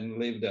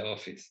leave the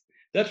office.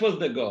 That was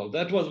the goal.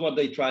 That was what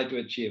they tried to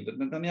achieve. That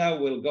Netanyahu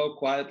will go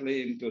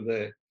quietly into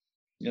the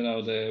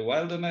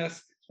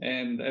wilderness,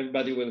 and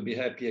everybody will be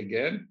happy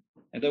again,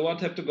 and they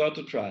won't have to go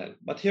to trial.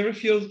 But he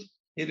refused.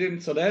 He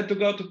didn't. So they had to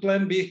go to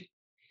Plan B.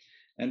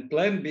 And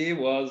Plan B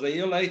was a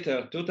year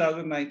later,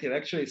 2019.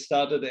 Actually, it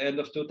started at the end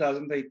of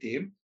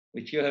 2018,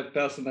 which you have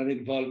personal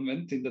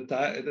involvement in at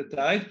the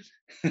time,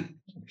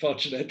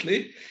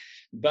 unfortunately.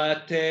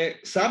 But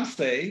some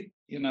say,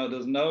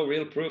 there's no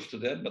real proof to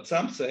that, but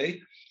some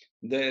say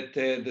that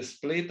the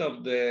split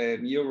of the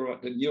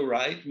new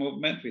right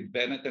movement with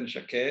Bennett and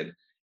Shaked,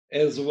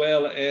 as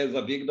well as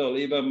Avigdor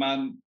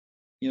Lieberman,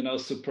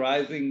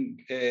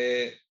 surprising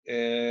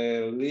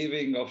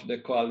leaving of the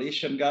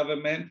coalition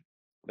government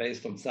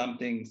based on some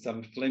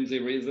flimsy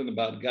reason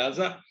about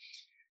Gaza,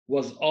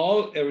 was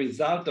all a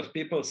result of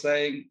people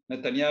saying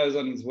Netanyahu is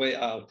on his way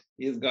out.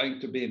 He's going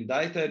to be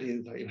indicted.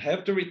 He'll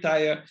have to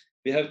retire.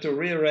 We have to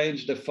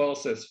rearrange the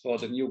forces for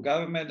the new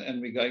government, and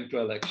we're going to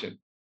election.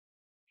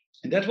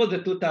 And that was the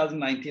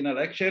 2019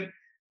 election,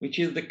 which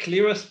is the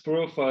clearest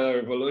proof for a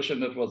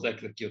revolution that was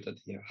executed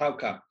here. How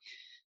come?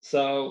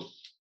 So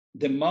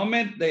the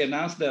moment they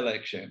announced the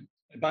election,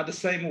 about the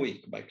same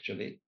week,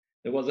 actually,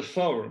 there was a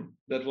forum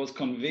that was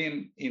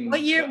convened in...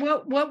 What year,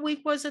 what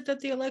week was it that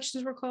the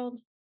elections were called?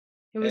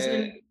 It was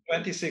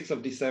 26th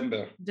of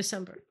December.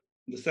 December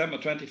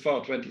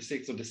 24th,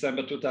 26th of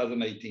December,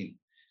 2018.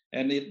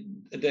 And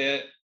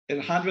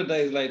 100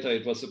 days later,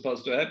 it was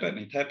supposed to happen.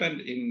 It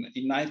happened in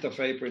 9th of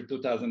April,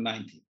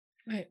 2019.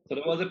 Right. So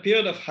there was a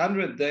period of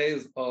 100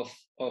 days of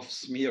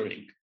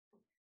smearing.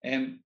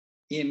 And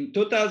in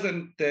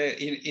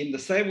the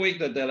same week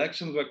that the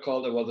elections were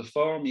called, there was a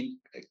forum in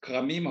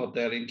Kramim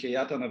Hotel in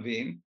Kiryat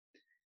Anavim.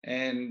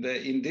 And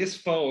in this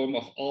forum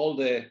of all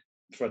the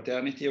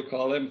fraternity, you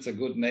call them, it's a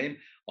good name,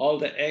 all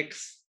the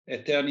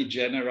ex-attorney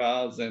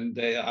generals and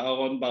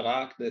Aaron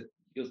Barak, that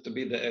used to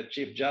be the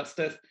chief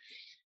justice,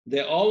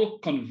 they all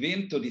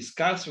convened to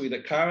discuss with the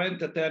current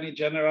attorney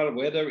general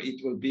whether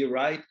it will be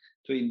right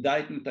to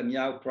indict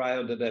Netanyahu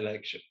prior to the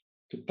election,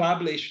 to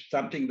publish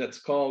something that's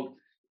called,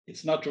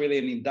 it's not really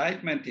an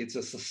indictment, it's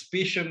a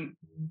suspicion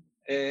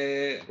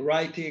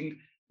writing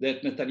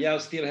that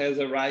Netanyahu still has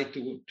a right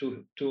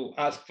to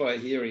ask for a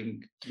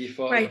hearing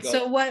before. Right.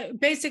 So what,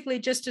 basically,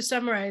 just to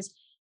summarize,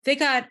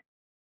 this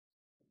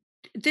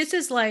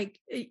is like,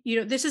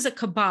 this is a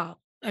cabal.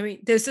 I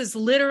mean, this is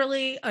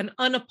literally an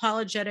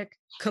unapologetic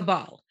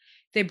cabal.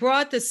 They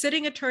brought the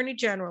sitting attorney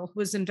general who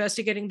was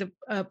investigating the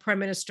prime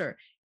minister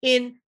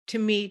in to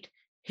meet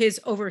his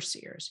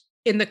overseers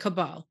in the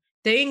cabal.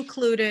 They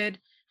included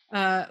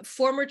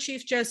former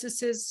chief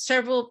justices,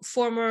 several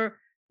former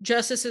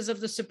justices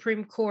of the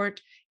Supreme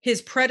Court,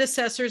 his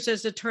predecessors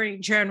as attorney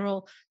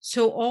general.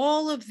 So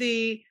all of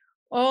the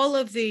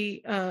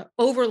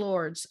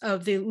overlords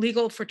of the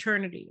legal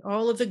fraternity,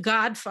 all of the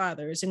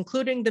godfathers,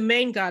 including the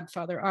main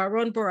godfather,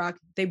 Aaron Barak,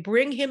 they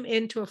bring him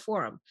into a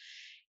forum.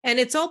 And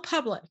it's all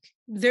public.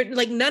 They're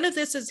like, none of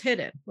this is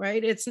hidden,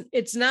 right?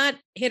 It's not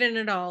hidden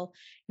at all.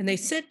 And they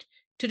sit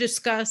to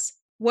discuss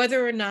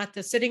whether or not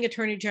the sitting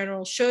attorney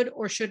general should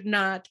or should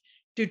not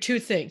do 2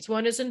 things.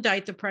 One is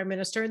indict the prime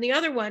minister. And the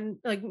other one,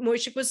 like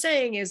Moishik was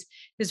saying, is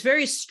this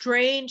very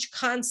strange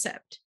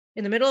concept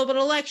in the middle of an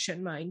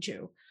election, mind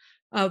you,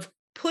 of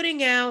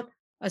putting out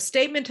a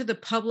statement to the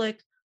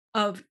public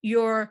of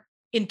your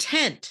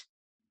intent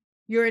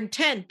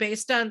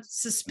based on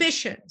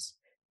suspicions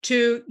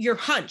to your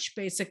hunch,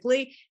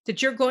 basically,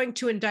 that you're going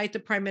to indict the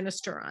prime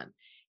minister on.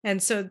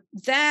 And so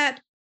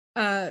that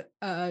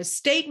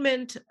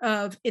statement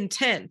of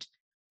intent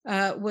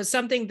was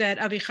something that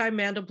Avichai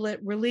Mandelblit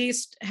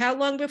released how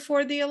long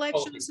before the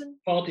elections?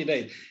 40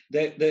 days.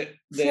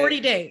 40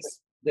 days.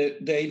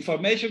 The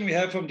information we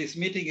have from this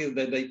meeting is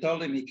that they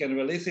told him he can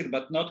release it,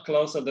 but not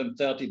closer than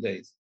 30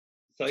 days.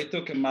 So he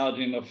took a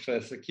margin of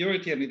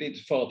security and he did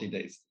 40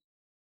 days.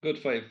 Good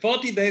for him.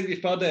 40 days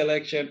before the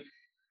election,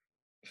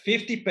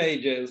 50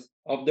 pages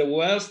of the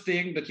worst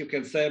thing that you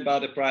can say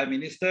about the prime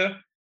minister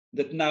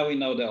that now we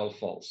know they're all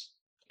false.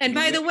 And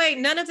by the way,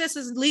 none of this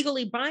is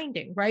legally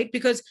binding, right?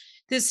 Because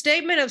this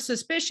statement of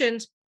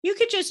suspicions,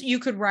 you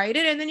could write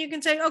it and then you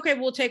can say, okay,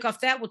 we'll take off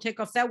that,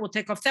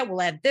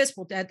 we'll add this,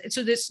 we'll add.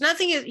 So there's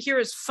nothing here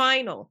is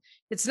final.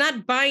 It's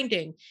not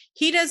binding.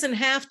 He doesn't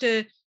have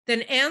to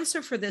then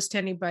answer for this to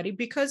anybody,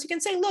 because you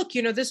can say, look,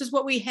 this is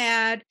what we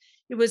had.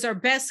 It was our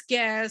best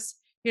guess.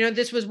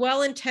 This was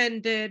well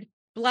intended,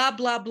 blah,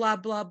 blah, blah,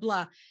 blah,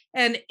 blah.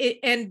 And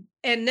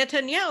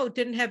Netanyahu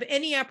didn't have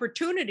any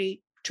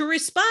opportunity to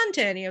respond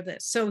to any of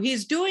this. So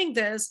he's doing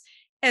this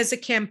as a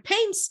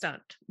campaign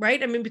stunt,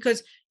 right? I mean,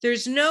 because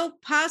there's no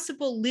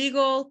possible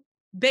legal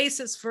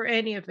basis for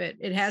any of it.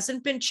 It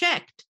hasn't been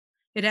checked.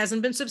 It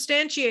hasn't been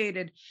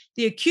substantiated.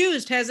 The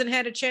accused hasn't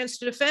had a chance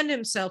to defend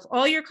himself.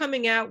 All you're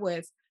coming out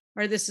with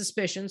are the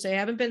suspicions. They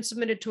haven't been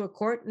submitted to a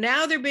court.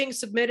 Now they're being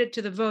submitted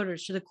to the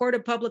voters, to the court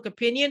of public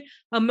opinion,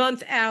 a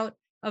month out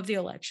of the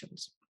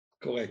elections.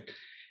 Correct.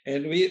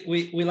 And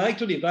we like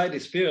to divide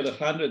this period of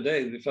 100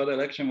 days before the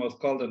election was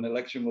called and the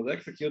election was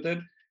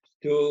executed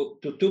to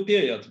two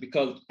periods,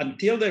 because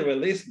until they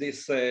released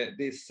this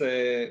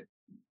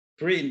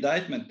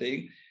pre-indictment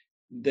thing,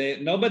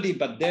 nobody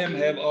but them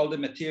have all the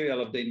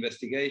material of the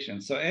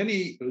investigation. So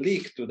any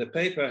leak to the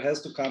paper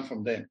has to come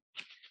from them.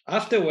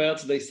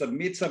 Afterwards, they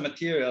submit some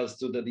materials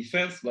to the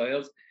defense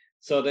lawyers.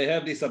 So they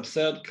have this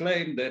absurd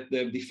claim that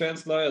the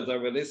defense lawyers are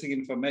releasing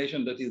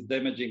information that is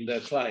damaging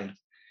their client,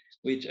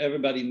 which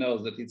everybody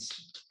knows that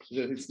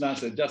it's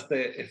nonsense, just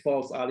a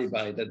false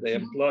alibi that they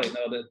employ in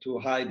order to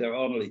hide their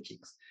own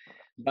leakings.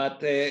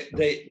 But they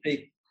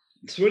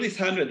through these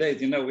 100 days,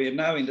 we are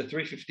now in the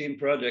 315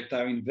 project,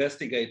 are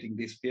investigating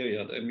this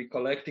period, and we're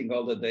collecting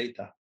all the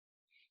data.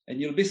 And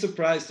you'll be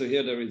surprised to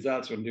hear the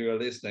results when we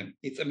release them.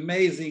 It's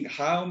amazing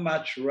how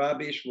much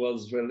rubbish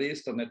was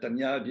released on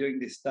Netanyahu during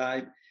this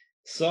time.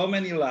 So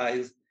many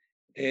lies.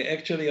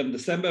 Actually, on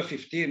December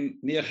 15,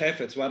 Nir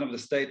Hefetz, one of the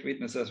state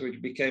witnesses,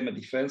 which became a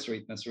defense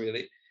witness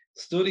really,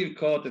 stood in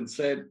court and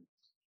said,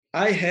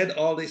 I had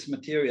all this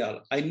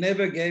material. I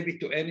never gave it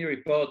to any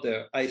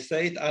reporter. I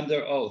say it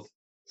under oath.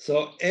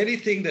 So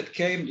anything that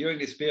came during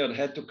this period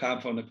had to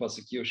come from the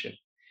prosecution.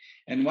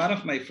 And one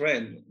of my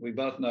friends, we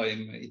both know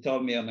him, he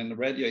told me on a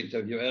radio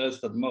interview, Erez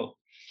Tadmor,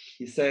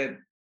 he said,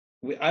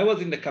 I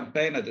was in the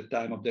campaign at the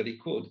time of the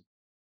Likud.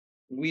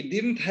 We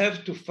didn't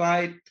have to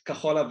fight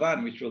Kahol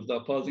Lavan, which was the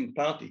opposing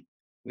party.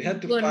 We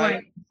had to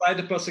fight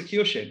the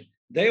prosecution.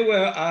 They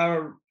were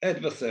our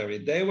adversary.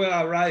 They were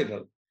our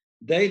rival.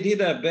 They did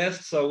their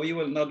best, so we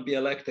will not be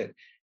elected.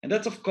 And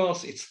that's, of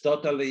course, it's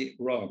totally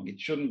wrong. It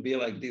shouldn't be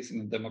like this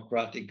in a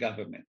democratic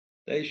government.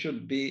 They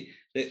should be,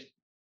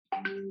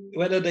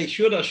 whether they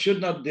should or should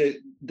not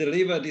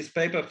deliver this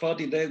paper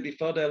 40 days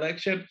before the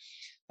election,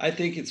 I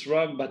think it's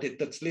wrong, but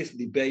it's at least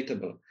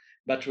debatable.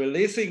 But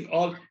releasing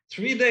all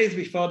 3 days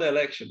before the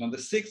election, on the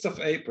 6th of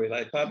April,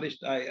 I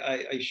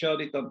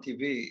showed it on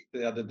TV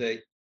the other day.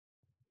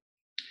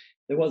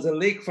 There was a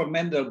leak from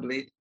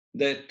Mandelblit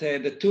that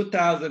the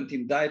 2000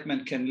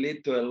 indictment can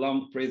lead to a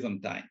long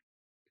prison time.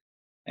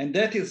 And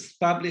that is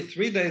published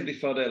 3 days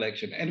before the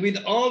election. And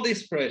with all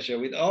this pressure,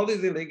 with all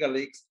these illegal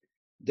leaks,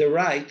 the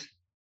right,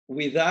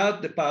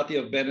 without the party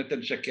of Bennett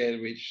and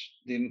Shaked, which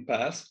didn't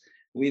pass,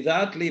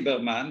 without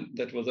Lieberman,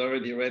 that was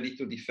already ready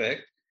to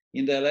defect,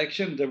 in the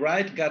election, the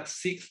right got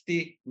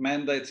 60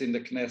 mandates in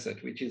the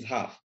Knesset, which is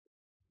half.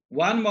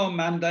 One more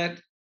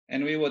mandate,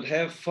 and we would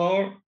have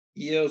 4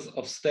 years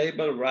of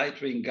stable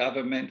right-wing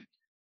government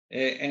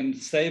and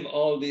save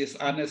all these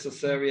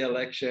unnecessary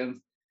elections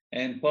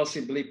and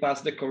possibly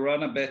pass the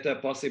corona better,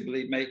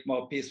 possibly make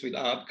more peace with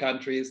Arab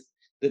countries.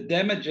 The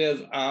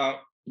damages are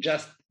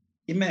just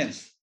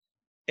immense.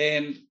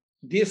 And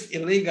these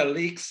illegal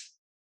leaks,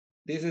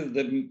 this is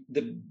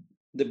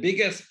the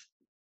biggest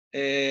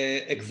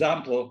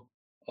example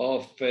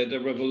of the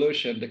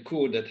revolution, the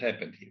coup that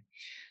happened here.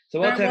 So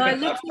what happened? Well, I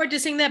look forward to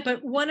seeing that,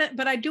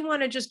 but I do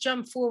want to just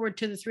jump forward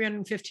to the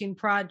 315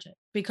 project,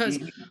 because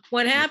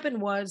what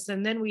happened was,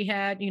 and then we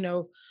had,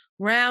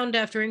 round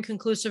after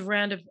inconclusive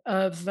round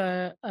of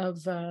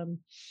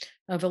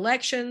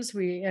elections.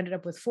 We ended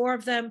up with 4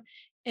 of them.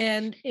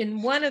 And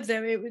in one of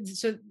them,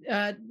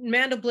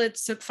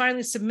 Mandelblit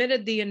finally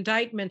submitted the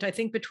indictment, I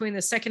think, between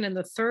the second and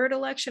the third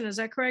election. Is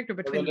that correct? Or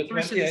between the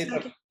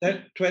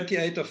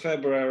 28th of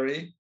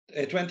February,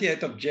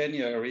 28th of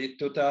January,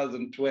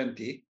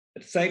 2020,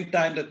 at the same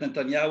time that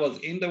Netanyahu was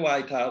in the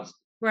White House,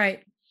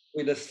 right,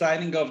 with the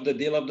signing of the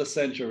deal of the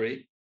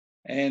century.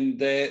 And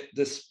the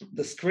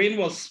screen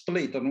was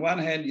split. On one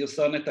hand, you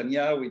saw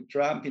Netanyahu with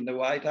Trump in the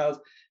White House,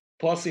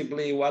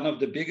 possibly one of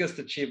the biggest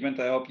achievements,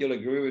 I hope you'll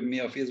agree with me,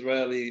 of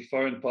Israeli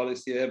foreign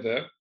policy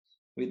ever.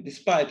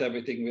 Despite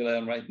everything we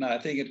learn right now, I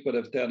think it could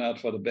have turned out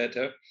for the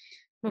better.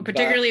 Well,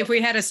 particularly if we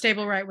had a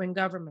stable right-wing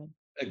government.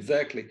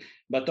 Exactly.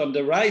 But on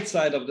the right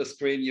side of the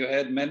screen, you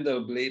had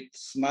Mandelblit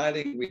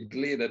smiling with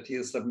glee that he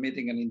is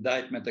submitting an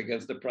indictment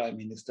against the prime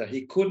minister.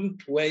 He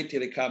couldn't wait till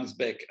he comes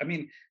back. I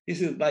mean,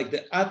 this is like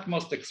the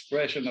utmost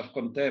expression of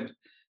contempt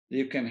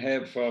you can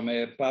have from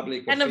a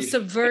public and of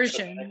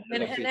subversion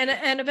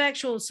and of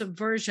actual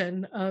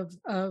subversion of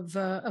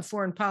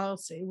foreign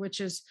policy, which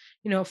is,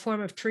 a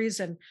form of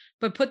treason.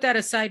 But put that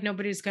aside,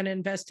 nobody's going to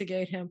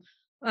investigate him.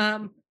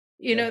 The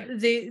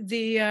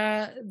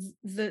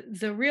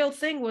real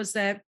thing was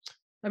that,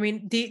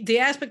 the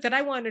aspect that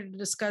I wanted to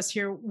discuss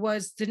here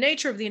was the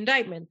nature of the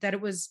indictment, that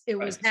it was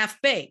half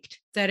baked,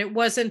 that it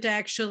wasn't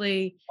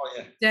actually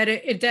that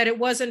it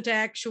wasn't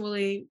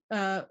actually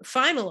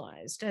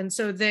finalized, and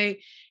so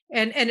they.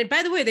 And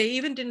by the way, they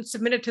even didn't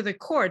submit it to the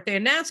court. They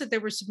announced that they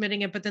were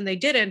submitting it, but then they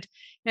didn't,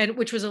 and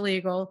which was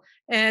illegal.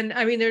 And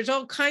there's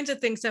all kinds of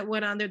things that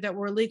went on there that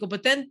were illegal.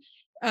 But then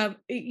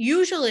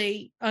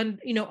usually,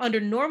 under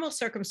normal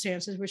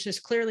circumstances, which this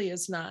clearly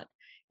is not,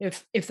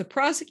 if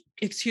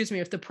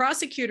the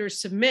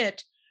prosecutors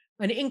submit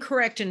an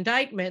incorrect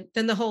indictment,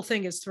 then the whole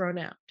thing is thrown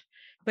out.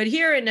 But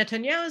here in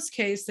Netanyahu's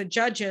case, the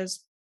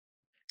judges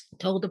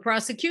told the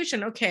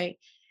prosecution, okay,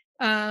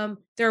 there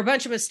are a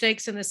bunch of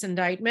mistakes in this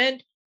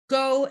indictment.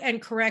 Go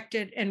and correct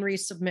it and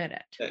resubmit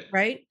it,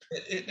 right?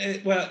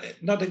 Well,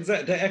 not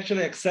exactly. They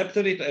actually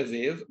accepted it as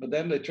is, but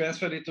then they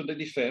transferred it to the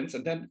defense,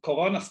 and then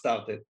Corona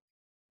started.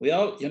 We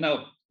all,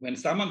 when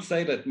someone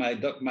say that my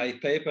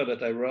paper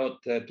that I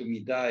wrote to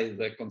Midai is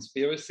a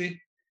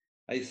conspiracy,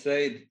 I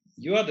said,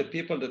 you are the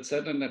people that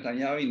said that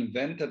Netanyahu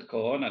invented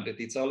Corona, that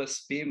it's all a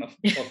spin of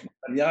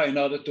Netanyahu in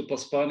order to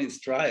postpone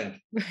his trial.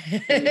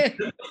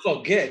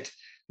 Forget,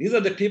 these are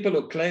the people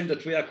who claim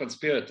that we are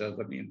conspirators.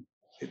 I mean,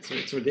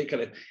 it's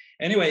ridiculous.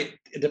 Anyway,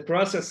 the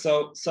process,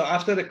 so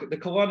after the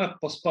Corona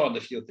postponed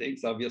a few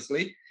things,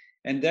 obviously,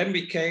 and then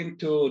we came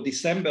to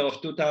December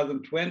of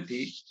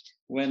 2020,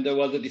 when there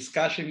was a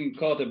discussion in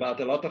court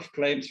about a lot of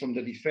claims from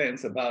the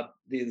defense about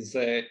these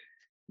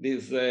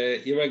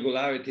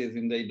irregularities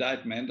in the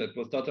indictment that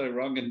was totally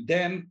wrong. And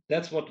then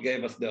that's what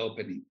gave us the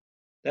opening.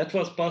 That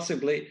was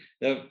possibly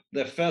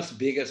the first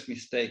biggest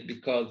mistake,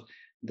 because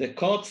the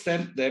court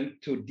sent them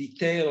to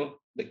detail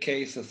the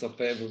cases of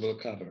favorable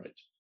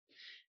coverage.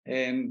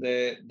 And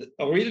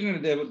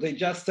originally they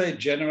just say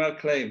general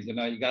claims,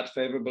 you got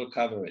favorable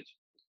coverage.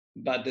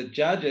 But the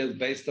judges,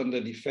 based on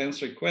the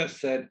defense request,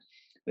 said,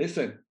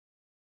 listen,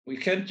 we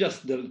can't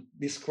just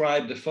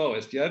describe the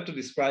forest. You have to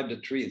describe the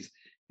trees.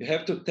 You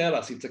have to tell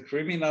us it's a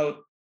criminal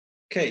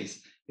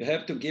case. You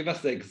have to give us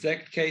the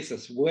exact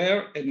cases.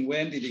 Where and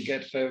when did you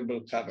get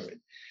favorable coverage?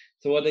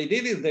 So what they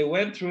did is they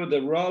went through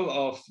the roll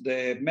of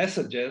the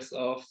messages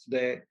of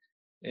the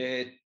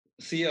CEO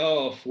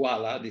of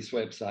Walla, this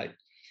website.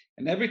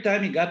 And every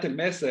time he got a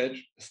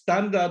message,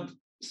 standard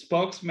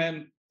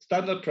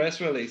press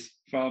release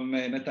from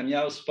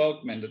Netanyahu's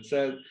spokesman that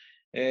said,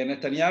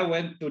 Netanyahu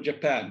went to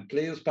Japan.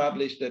 Please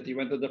publish that he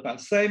went to Japan.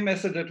 Same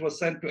message that was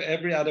sent to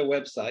every other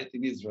website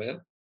in Israel.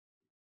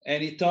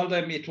 And he told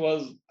them it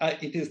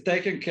is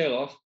taken care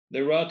of.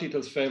 They wrote it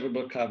as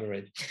favorable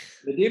coverage.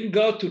 They didn't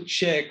go to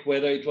check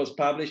whether it was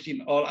published in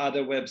all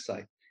other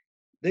websites.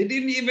 They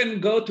didn't even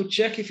go to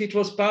check if it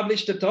was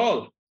published at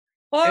all.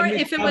 Or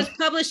if it was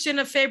published in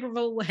a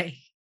favorable way.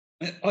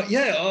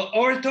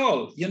 Or at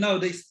all.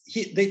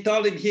 They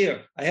told him,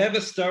 here, I have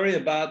a story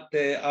about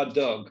our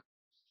dog.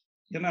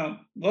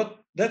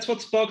 That's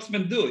what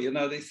spokesmen do.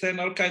 They send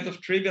all kinds of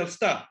trivial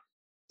stuff.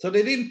 So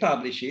they didn't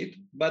publish it,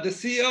 but the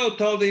CEO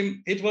told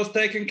him it was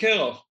taken care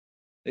of.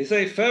 They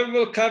say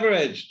favorable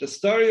coverage, the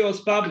story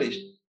was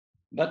published,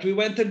 but we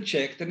went and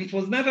checked and it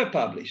was never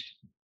published.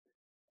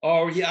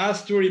 Or he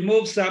asked to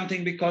remove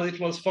something because it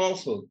was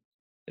falsehood.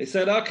 They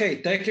said,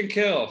 okay, taken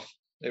care of.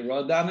 They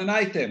wrote down an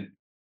item,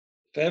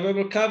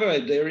 favorable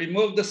coverage, they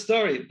removed the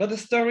story, but the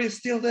story is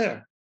still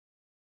there.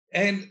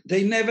 And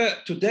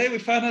today we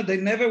found out they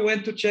never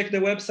went to check the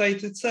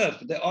website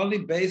itself. They only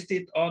based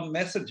it on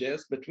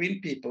messages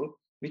between people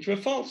which were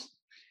false.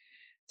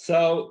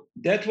 So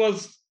that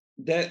was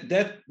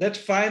that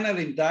final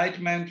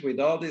indictment with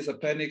all these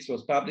appendix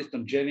was published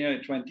on January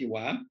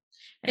 21.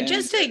 And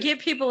just to give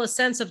people a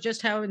sense of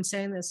just how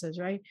insane this is,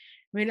 right?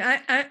 I mean,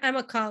 I'm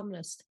a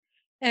columnist.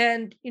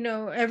 And,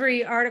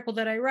 every article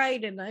that I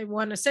write and I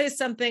want to say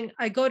something,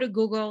 I go to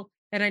Google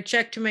and I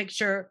check to make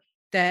sure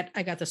that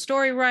I got the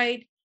story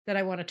right, that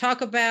I want to talk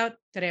about,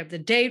 that I have the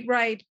date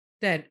right,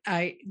 that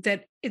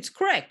it's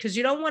correct. Because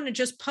you don't want to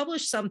just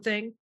publish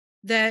something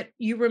that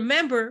you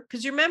remember,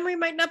 because your memory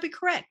might not be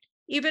correct.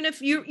 Even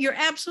if you're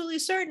absolutely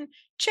certain,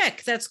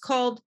 check. That's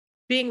called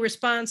being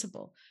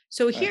responsible.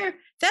 So here,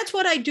 that's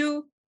what I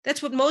do.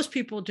 That's what most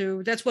people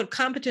do. That's what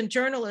competent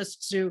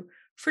journalists do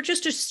for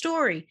just a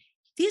story.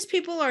 These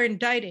people are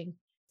indicting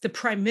the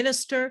prime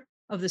minister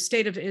of the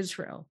state of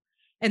Israel.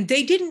 And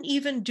they didn't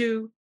even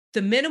do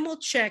the minimal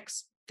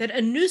checks that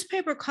a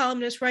newspaper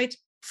columnist writes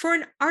for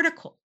an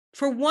article,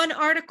 for one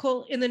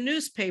article in the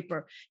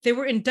newspaper. They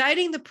were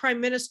indicting the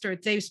prime minister.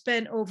 They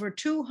spent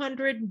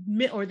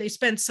they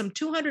spent some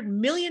 200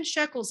 million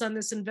shekels on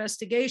this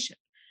investigation.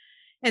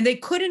 And they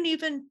couldn't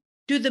even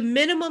do the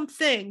minimum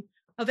thing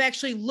of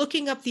actually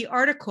looking up the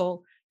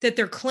article that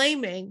they're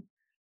claiming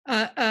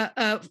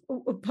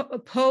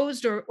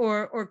opposed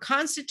or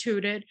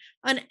constituted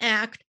an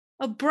act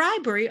of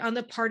bribery on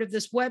the part of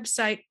this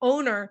website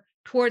owner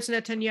towards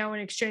Netanyahu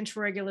in exchange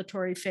for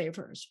regulatory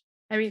favors.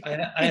 I mean,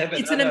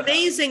 it's an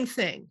amazing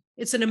thing.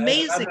 It's an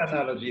amazing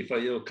analogy for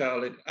you,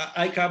 Carl.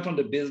 I come from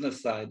the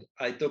business side.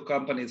 I took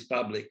companies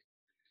public.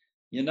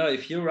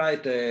 If you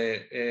write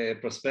a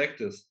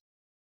prospectus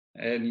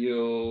and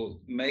you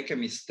make a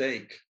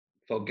mistake,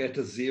 forget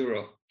a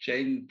zero,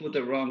 put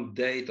a wrong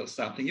date or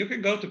something, you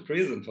can go to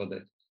prison for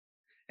that.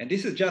 And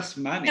this is just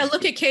money. Yeah,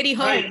 look at Katie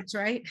Holmes,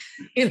 right?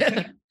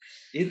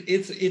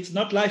 It's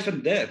not life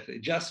and death,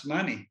 it's just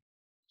money.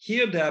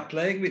 Here they are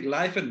playing with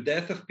life and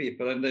death of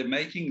people and they're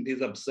making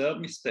these absurd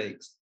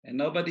mistakes and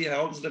nobody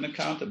holds them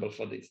accountable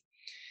for this.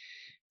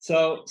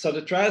 So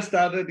the trial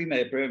started in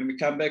April and we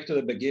come back to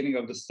the beginning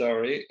of the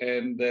story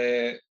and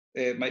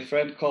my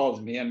friend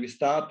calls me and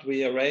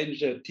we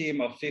arrange a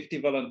team of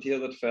 50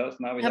 volunteers at first.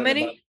 Now we How have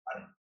many?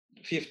 about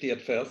 50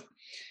 at first.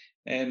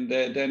 and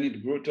then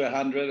it grew to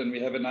 100, and we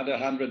have another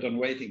 100 on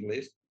waiting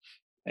list.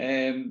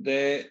 And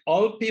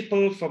all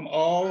people from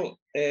all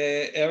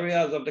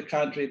areas of the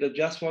country that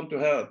just want to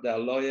help. There are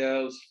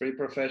lawyers, free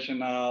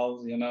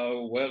professionals,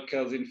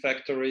 workers in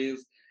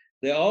factories.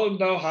 They all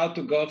know how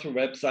to go through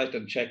website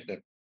and check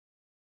them.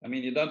 I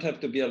mean, you don't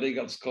have to be a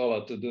legal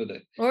scholar to do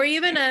that. Or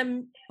even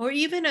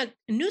a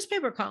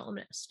newspaper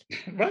columnist.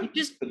 Right. You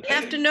just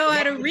have to know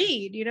how to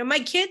read. My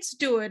kids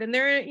do it, and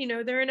they're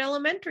in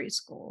elementary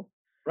school.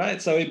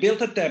 Right. So we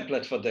built a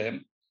template for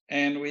them,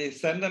 and we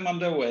send them on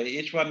their way.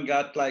 Each one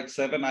got like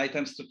 7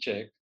 items to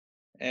check.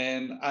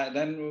 And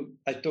then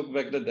I took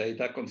back the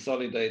data,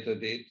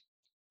 consolidated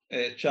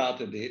it,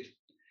 charted it,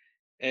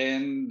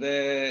 and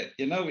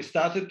we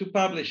started to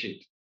publish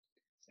it.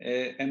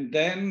 And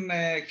then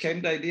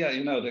came the idea.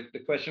 The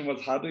question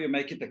was, how do you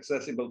make it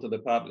accessible to the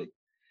public?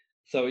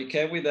 So we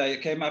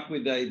came up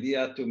with the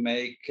idea to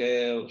make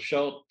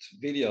short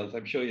videos.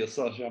 I'm sure you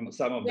saw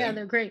some of them. Yeah,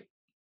 they're great.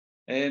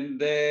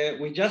 And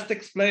we just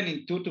explain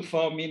in 2 to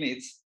 4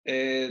 minutes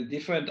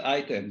different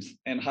items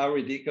and how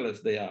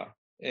ridiculous they are.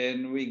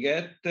 And we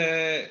get,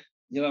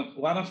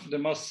 one of the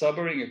most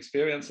sobering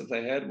experiences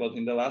I had was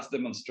in the last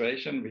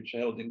demonstration, which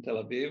held in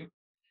Tel Aviv.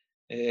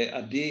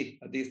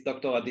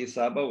 Dr. Adi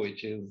Saba,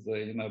 which is,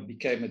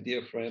 became a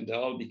dear friend. They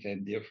all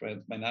became dear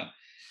friends by now.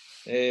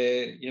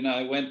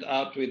 I went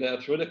out with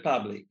her through the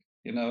public,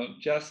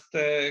 just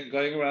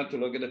going around to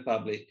look at the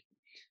public.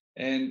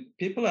 And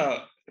people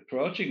are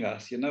approaching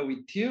us,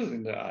 with tears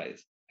in their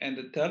eyes, and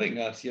they're telling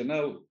us,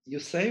 you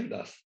saved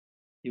us.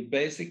 You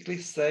basically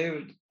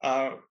saved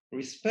our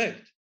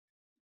respect,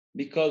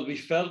 because we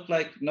felt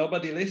like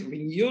nobody listened.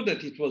 We knew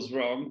that it was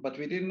wrong, but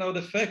we didn't know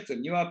the facts,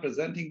 and you are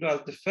presenting to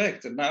us the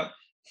facts. And now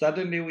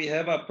suddenly we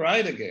have our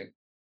pride again.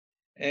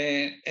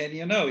 And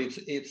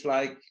it's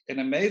like an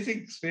amazing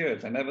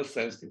experience. I never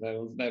sensed it. I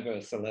was never a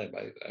celeb.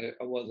 I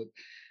wasn't.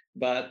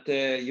 But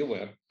you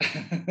were.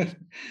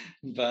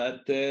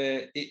 But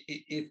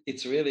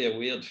it's really a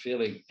weird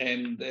feeling.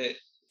 And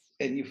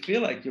you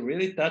feel like you're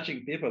really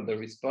touching people. The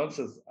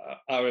responses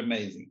are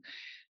amazing.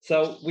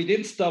 So we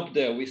didn't stop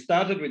there. We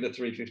started with the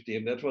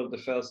 315. That was the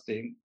first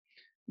thing.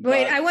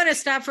 Wait, I want to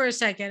stop for a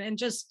second and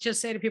just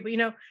say to people,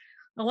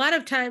 a lot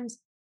of times,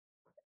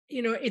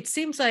 it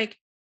seems like,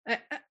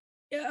 what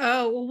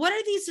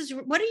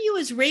are you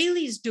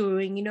Israelis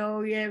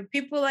doing?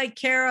 People like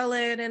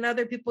Carolyn and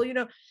other people,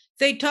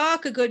 they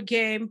talk a good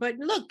game, but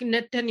look,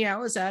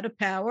 Netanyahu is out of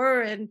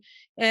power, and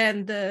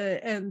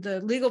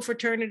the legal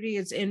fraternity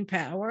is in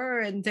power,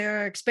 and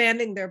they're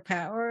expanding their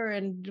power.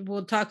 And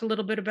we'll talk a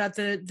little bit about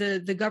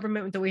the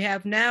government that we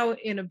have now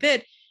in a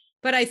bit.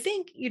 But I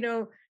think,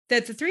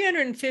 that the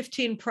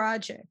 315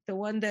 project, the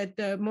one that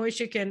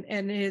Moishik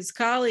and his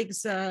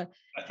colleagues. I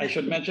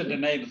should mention the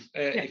names.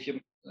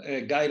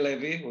 Guy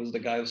Levy was the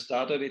guy who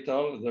started it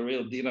all, the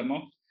real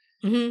dynamo.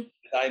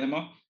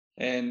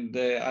 And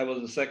I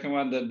was the second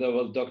one. Then there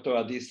was Dr.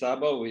 Adi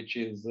Saba, which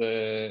is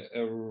a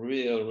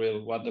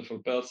real wonderful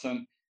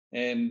person.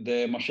 And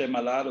Moshe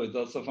Malal, who is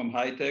also from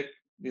High Tech.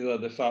 These are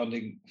the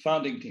founding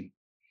team.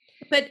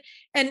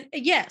 And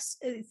yes,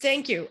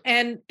 thank you.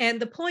 And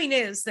the point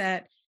is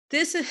that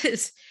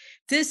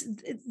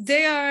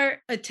they are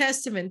a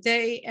testament,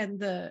 they and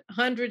the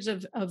hundreds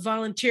of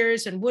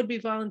volunteers and would-be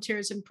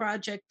volunteers in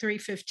Project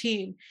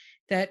 315,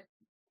 that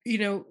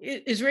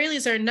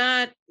Israelis are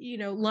not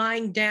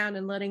lying down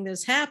and letting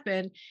this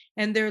happen,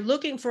 and they're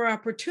looking for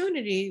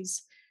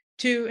opportunities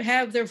to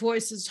have their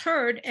voices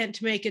heard and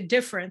to make a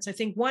difference. I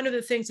think one of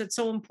the things that's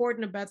so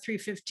important about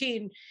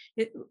 315,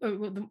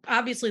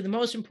 obviously the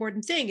most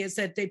important thing, is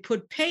that they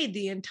put paid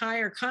the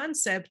entire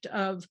concept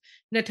of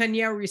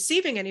Netanyahu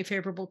receiving any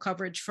favorable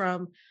coverage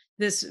from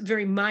this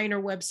very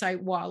minor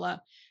website,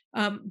 Walla.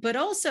 But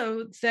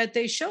also that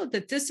they showed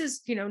that this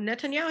is,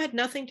 Netanyahu had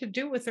nothing to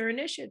do with their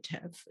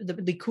initiative. The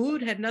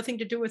Likud had nothing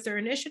to do with their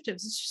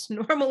initiatives. It's just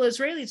normal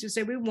Israelis who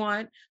say, we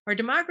want our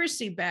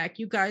democracy back.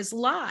 You guys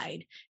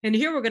lied. And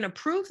here we're going to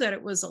prove that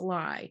it was a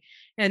lie.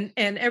 And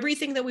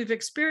everything that we've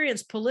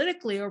experienced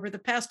politically over the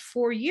past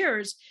 4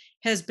 years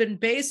has been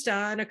based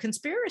on a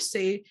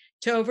conspiracy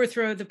to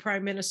overthrow the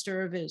prime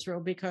minister of Israel,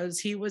 because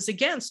he was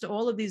against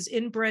all of these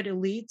inbred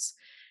elites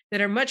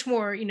that are much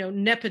more,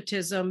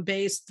 nepotism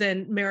based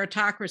than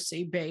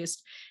meritocracy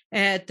based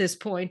at this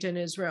point in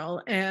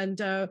Israel. And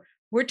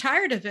we're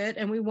tired of it,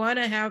 and we want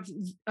to have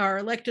our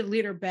elected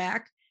leader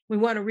back. We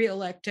want to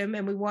reelect him,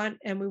 and we want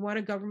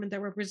a government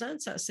that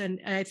represents us. And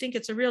I think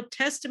it's a real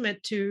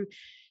testament to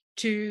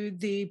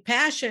the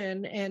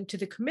passion and to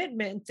the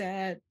commitment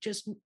that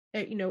just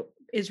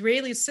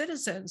Israeli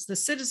citizens, the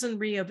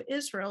citizenry of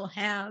Israel,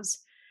 has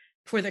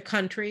for the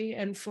country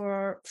and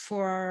for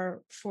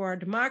our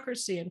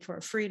democracy and for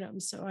our freedom.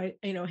 So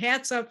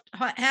hats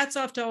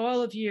off to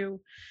all of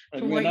you.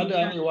 And we're not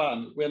the only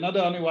one. We're not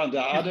the only one.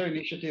 There are other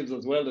initiatives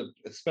as well. That,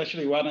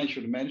 especially one I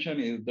should mention,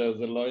 is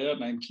there's a lawyer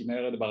named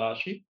Kinneret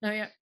Barashi. Oh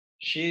yeah.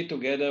 She,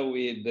 together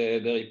with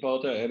the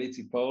reporter Eli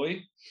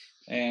Tzipori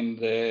and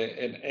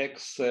an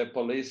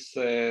ex-police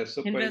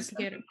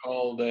superintendent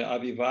called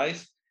Avi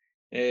Weiss,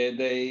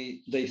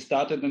 they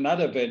started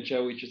another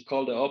venture, which is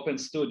called the Open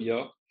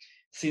Studio.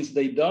 Since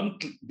they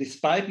don't,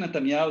 despite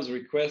Netanyahu's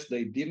request,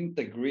 they didn't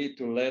agree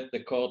to let the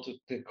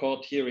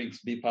court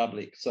hearings be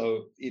public.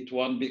 So it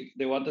won't be,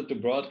 they wanted to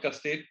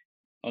broadcast it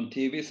on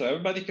TV so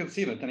everybody can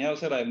see. Netanyahu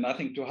said, I have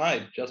nothing to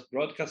hide, just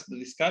broadcast the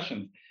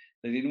discussion.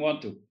 They didn't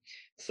want to.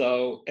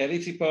 So Eli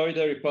Tzipori,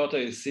 the reporter,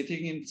 is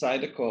sitting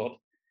inside the court.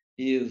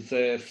 He is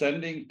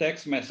sending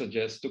text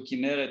messages to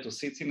Kinneret, who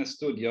sits in a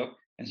studio,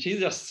 and she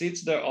just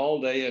sits there all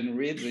day and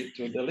reads it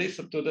to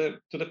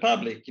the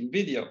public in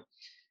video.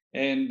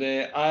 And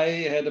I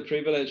had the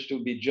privilege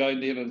to be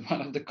joined in as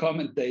one of the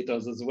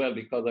commentators as well,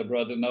 because I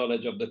brought the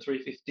knowledge of the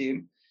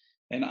 315.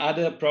 And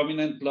other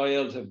prominent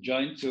lawyers have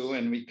joined too,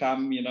 and we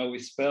come, we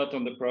spurt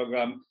on the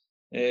program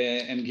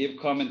and give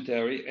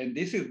commentary. And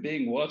this is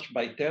being watched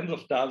by tens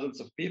of thousands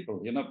of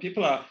people.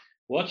 People are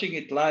watching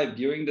it live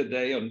during the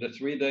day on the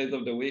 3 days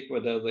of the week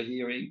where there's a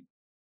hearing.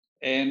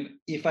 And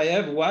if I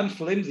have one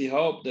flimsy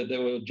hope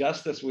that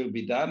justice will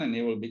be done and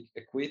he will be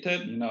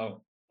acquitted,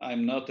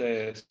 I'm not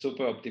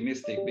super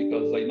optimistic,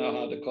 because I know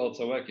how the courts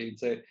are working.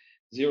 It's a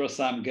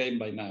zero-sum game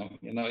by now.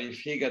 If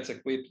he gets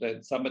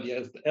acquitted, somebody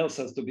else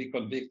has to be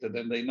convicted,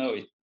 and they know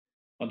it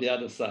on the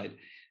other side.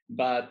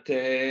 But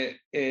the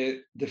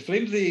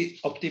flimsy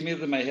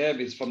optimism I have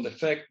is from the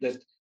fact that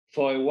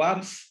for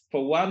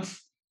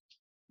once,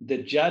 the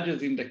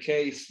judges in the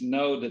case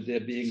know that they're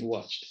being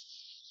watched,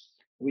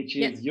 which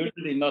is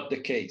usually not the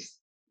case.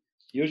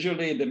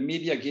 Usually the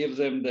media gives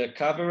them the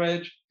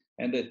coverage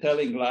and they're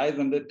telling lies,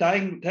 and they're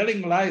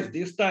telling lies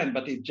this time,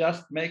 but it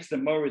just makes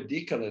them more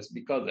ridiculous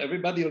because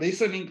everybody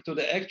listening to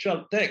the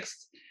actual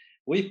text.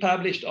 We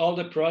published all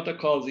the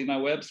protocols in our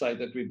website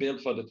that we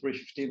built for the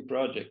 315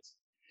 projects.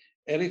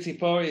 Eli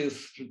Tzipori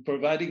is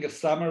providing a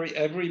summary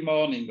every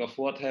morning of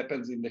what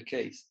happens in the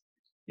case,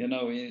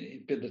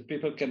 that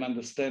people can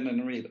understand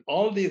and read.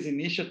 All these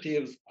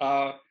initiatives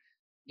are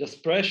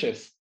just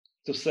precious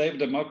to save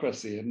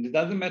democracy. And it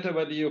doesn't matter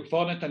whether you're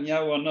for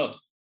Netanyahu or not.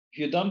 If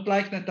you don't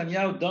like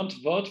Netanyahu, don't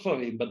vote for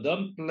him, but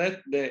don't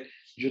let the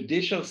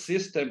judicial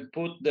system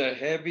put the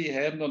heavy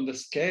hand on the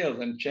scales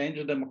and change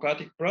the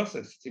democratic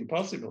process. It's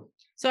impossible.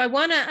 So I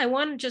want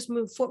to just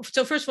move forward.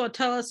 So first of all,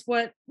 tell us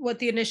what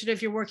the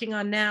initiative you're working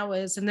on now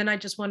is, and then I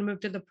just want to move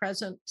to the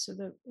present so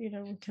that we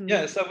can.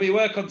 Yeah, so we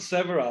work on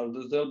several.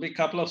 There'll be a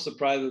couple of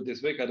surprises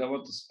this week. I don't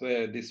want to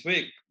spare this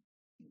week.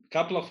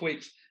 Couple of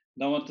weeks.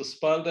 Don't want to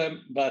spoil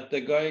them, but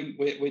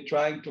we're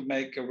trying to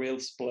make a real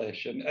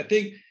splash. And I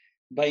think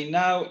by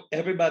now,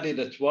 everybody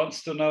that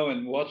wants to know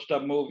and watched our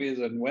movies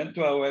and went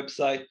to our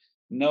website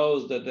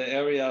knows that the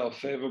area of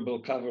favorable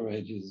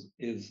coverage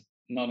is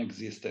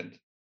non-existent.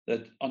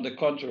 That on the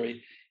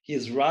contrary,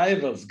 his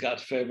rivals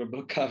got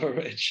favorable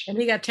coverage. And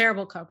he got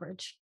terrible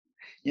coverage.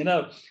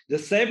 The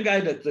same guy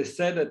that they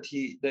said that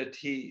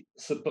he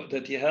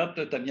helped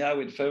Netanyahu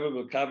with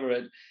favorable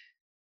coverage,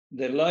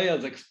 the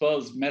lawyers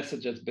exposed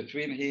messages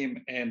between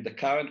him and the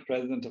current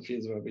president of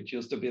Israel, which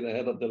used to be the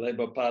head of the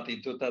Labour Party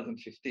in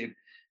 2015,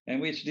 in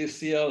which this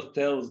CEO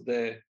tells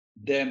the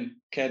then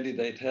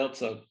candidate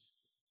Herzog,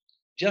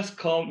 just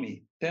call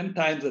me 10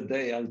 times a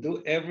day. I'll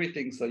do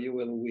everything so you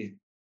will win.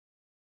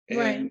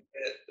 Right. And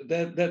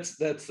that's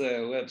a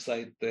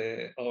website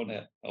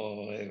owner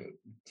or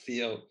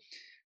CEO.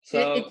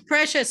 So it's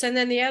precious. And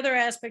then the other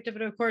aspect of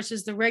it, of course,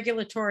 is the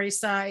regulatory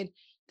side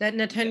that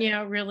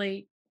Netanyahu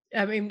really.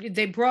 I mean,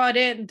 they brought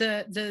in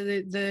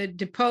the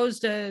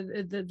deposed,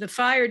 the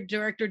fired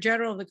director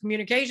general of the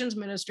communications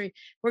ministry.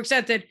 Works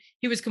out that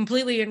he was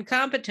completely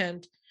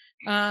incompetent,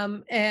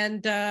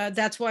 and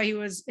that's why he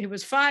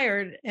was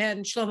fired.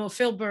 And Shlomo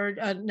Filber,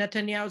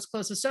 Netanyahu's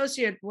close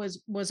associate,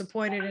 was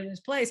appointed in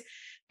his place.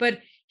 But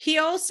he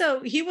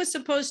was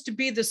supposed to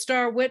be the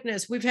star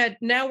witness.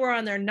 Now we're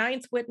on their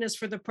 9th witness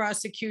for the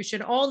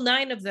prosecution. All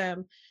 9 of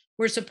them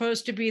were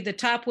supposed to be the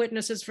top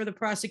witnesses for the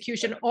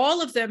prosecution.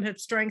 All of them have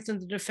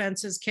strengthened the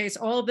defense's case.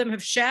 All of them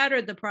have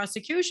shattered the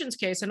prosecution's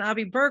case. And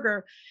Avi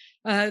Berger,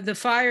 the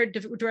fired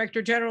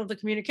director general of the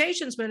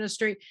communications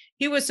ministry,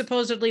 he was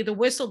supposedly the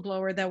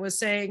whistleblower that was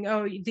saying,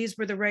 oh, these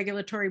were the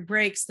regulatory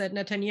breaks that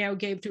Netanyahu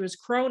gave to his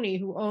crony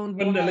who owned.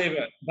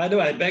 By the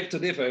way, I beg to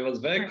differ. He was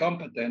very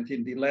competent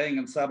in delaying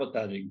and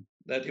sabotaging.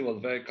 That he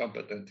was very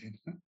competent in.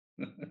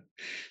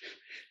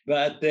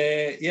 But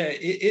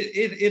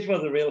it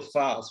was a real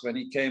farce when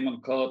he came on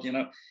court,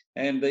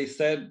 and they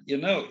said,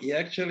 he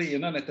actually,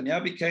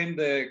 Netanyahu became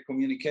the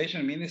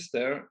communication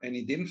minister and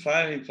he didn't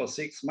fire him for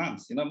 6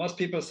 months. Most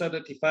people said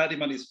that he fired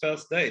him on his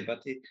first day, but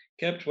he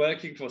kept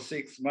working for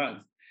 6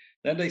 months.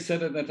 Then they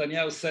said that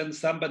Netanyahu sent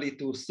somebody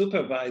to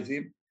supervise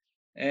him.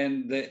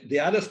 And the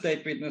other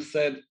state witness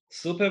said,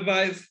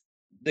 supervise?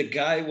 The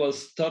guy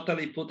was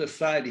totally put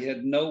aside. He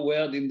had no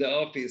word in the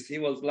office. He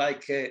was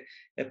like a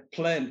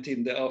plant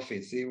in the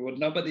office.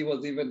 Nobody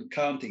was even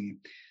counting him.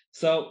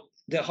 So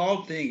the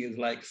whole thing is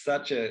like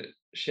such a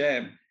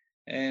shame.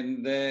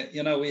 And,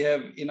 we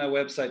have in our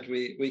website,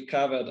 we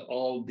covered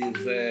all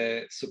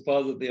these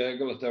supposedly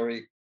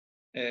regulatory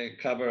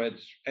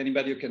coverage.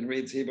 Anybody who can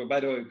read Hebrew, by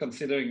the way,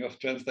 considering of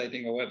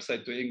translating a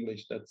website to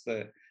English, that's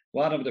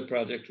one of the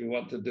projects we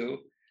want to do.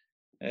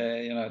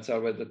 It's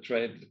always a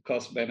trade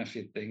cost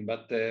benefit thing,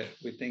 but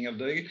we think of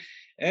doing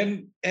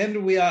it.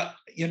 And we are,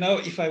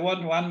 if I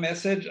want one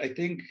message, I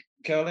think,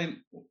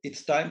 Caroline,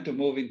 it's time to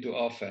move into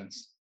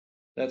offense.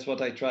 That's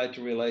what I try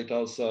to relate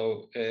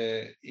also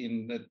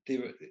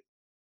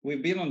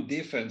we've been on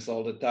defense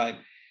all the time.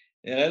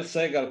 Erel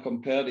Segal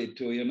compared it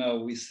to,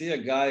 we see a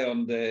guy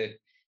on the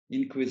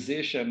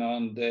Inquisition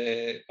on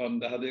the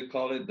how do you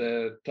call it,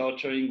 the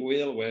torturing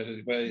wheel where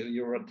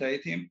you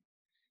rotate him,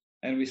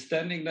 and we're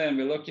standing there and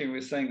we're looking,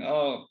 we're saying,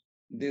 oh,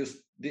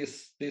 this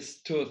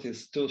tooth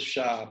is too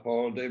sharp,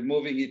 or they're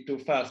moving it too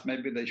fast.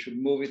 Maybe they should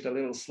move it a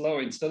little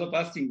slower, instead of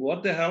asking,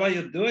 what the hell are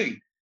you doing?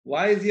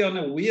 Why is he on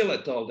a wheel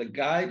at all? The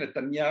guy,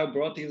 Netanyahu,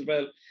 brought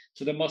Israel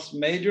to the most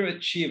major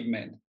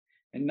achievement.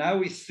 And now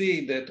we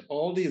see that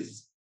all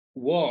these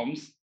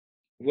worms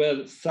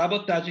were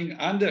sabotaging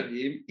under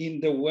him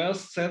in the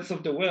worst sense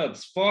of the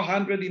words.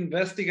 400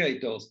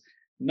 investigators,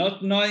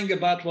 not knowing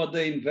about what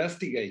they're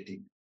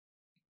investigating,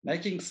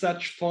 making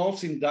such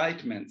false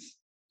indictments.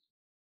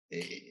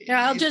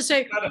 Yeah, I'll just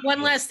say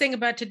one last thing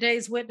about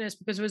today's witness,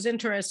 because it was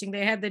interesting.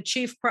 They had the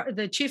chief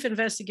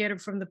investigator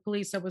from the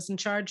police that was in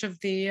charge of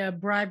the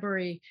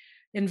bribery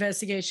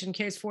investigation,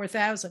 case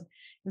 4000.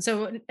 And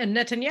so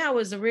Netanyahu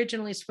was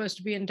originally supposed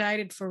to be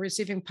indicted for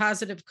receiving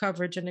positive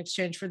coverage in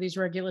exchange for these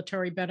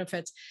regulatory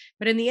benefits.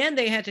 But in the end,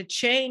 they had to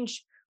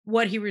change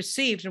what he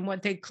received, and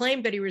what they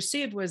claimed that he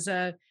received was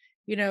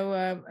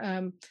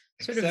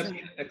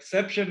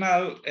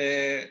exceptional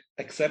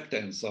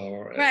acceptance,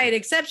 or right,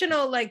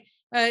 exceptional, like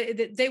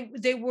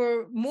they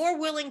were more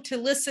willing to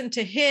listen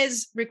to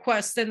his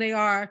requests than they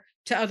are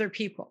to other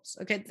people's.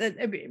 Okay,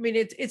 I mean,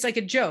 it's like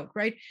a joke,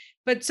 right?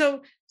 But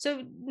so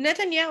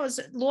Netanyahu's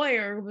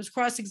lawyer was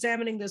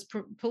cross-examining this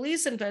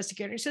police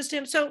investigator. He says to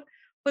him, "So,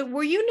 but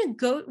were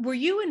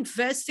you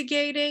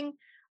investigating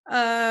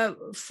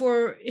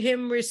for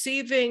him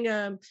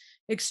receiving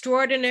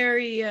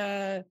extraordinary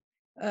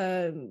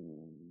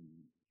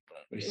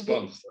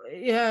response,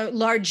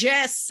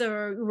 largesse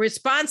or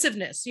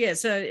responsiveness?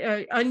 Yes,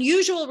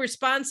 unusual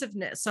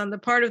responsiveness on the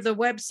part of the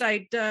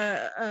website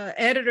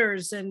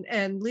editors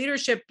and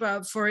leadership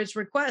for his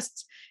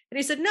requests." And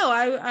he said, "No,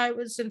 I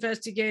was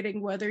investigating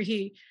whether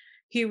he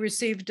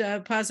received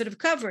positive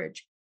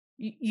coverage.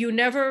 You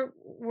never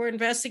were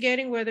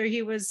investigating whether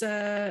he was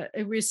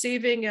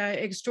receiving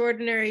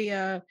extraordinary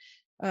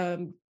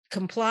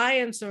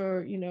compliance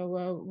or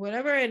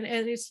whatever." And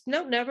it's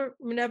no, never.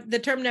 The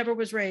term never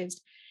was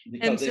raised.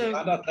 Because they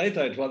found out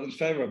later it wasn't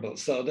favorable,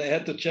 so they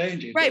had to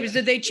change it. Right,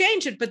 so they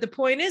changed it. But the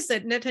point is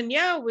that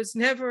Netanyahu was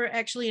never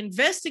actually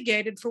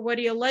investigated for what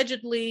he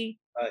allegedly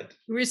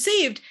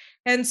received.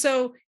 And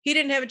so he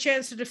didn't have a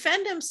chance to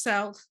defend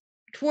himself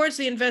towards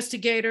the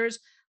investigators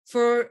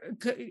for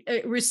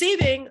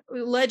receiving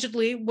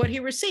allegedly what he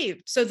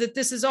received. So that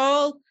this is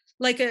all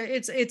like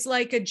it's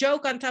like a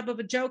joke on top of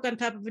a joke on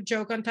top of a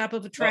joke on top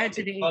of a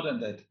tragedy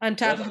on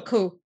top of a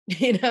coup.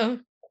 They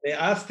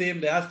asked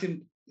him,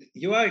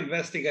 you are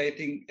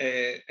investigating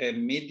a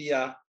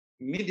media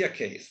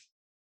case.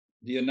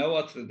 Do you know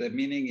what's the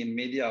meaning in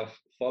media of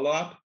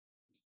follow-up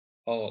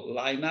or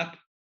lineup?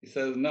 He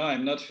says, no,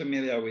 I'm not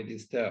familiar with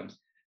these terms.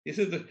 He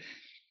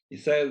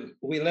says,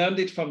 we learned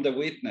it from the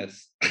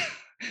witness.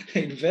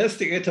 The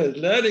investigator is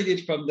learning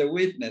it from the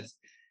witness.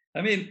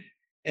 I mean,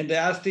 and they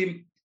asked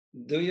him,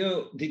 did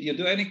you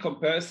do any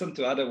comparison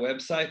to other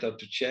websites or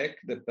to check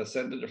the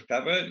percentage of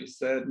coverage? He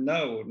said,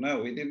 no,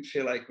 we didn't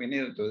feel like we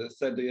needed to. They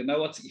said, do you know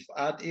what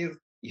IFAT is?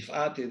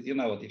 IFAT is, you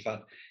know what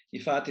IFAT?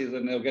 IFAT is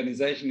an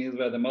organization in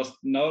Israel,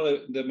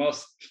 the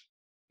most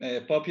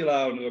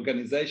popular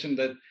organization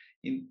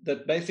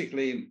that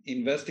basically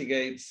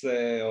investigates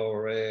they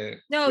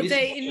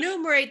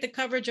enumerate the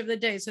coverage of the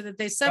day, so that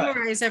they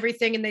summarize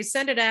everything and they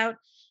send it out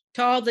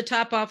to all the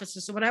top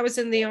officers. So when I was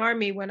in the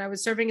army, when I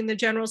was serving in the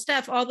general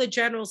staff, all the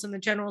generals and the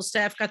general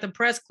staff got the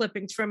press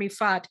clippings from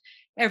IFAT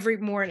every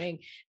morning.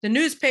 The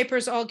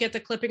newspapers all get the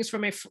clippings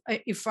from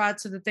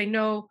IFAT so that they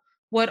know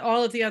what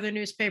all of the other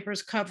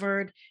newspapers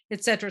covered,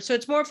 et cetera. So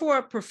it's more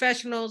for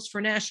professionals,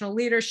 for national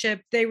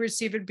leadership. They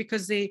receive it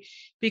because the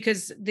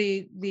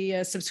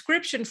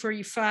subscription for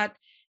IFAT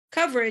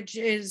coverage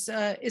is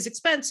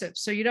expensive.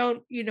 So you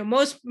don't,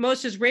 most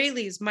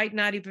Israelis might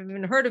not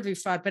even heard of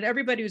IFAT, but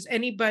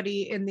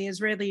anybody in the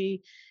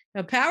Israeli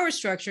power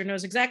structure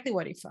knows exactly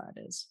what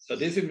IFAT is. So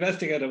this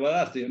investigator was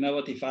asked, do you know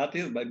what IFAT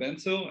is, by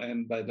Ben-Tzur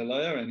and by the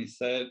lawyer? And he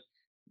said,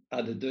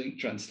 are they doing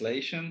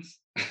translations?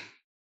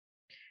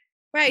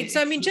 Right.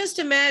 So I mean, just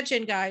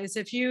imagine, guys,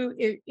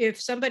 if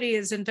somebody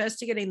is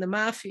investigating the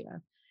mafia,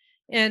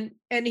 and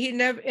he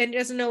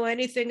doesn't know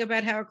anything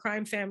about how a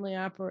crime family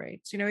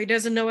operates. He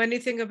doesn't know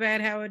anything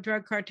about how a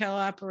drug cartel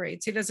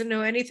operates. He doesn't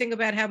know anything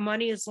about how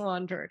money is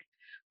laundered,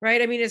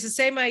 right? I mean, it's the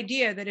same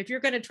idea that if you're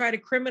going to try to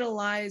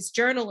criminalize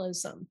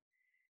journalism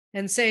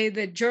and say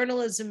that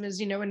journalism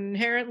is, an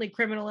inherently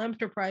criminal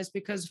enterprise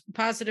because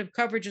positive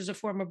coverage is a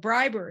form of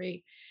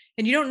bribery,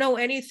 and you don't know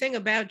anything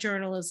about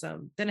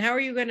journalism, then how are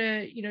you going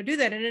to, do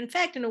that? And in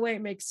fact, in a way,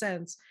 it makes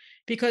sense,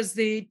 because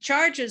the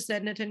charges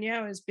that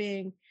Netanyahu is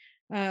being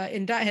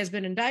has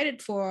been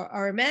indicted for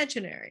are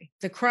imaginary.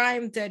 The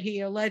crime that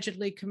he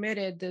allegedly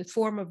committed, the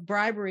form of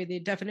bribery, the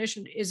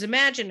definition is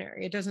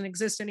imaginary. It doesn't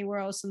exist anywhere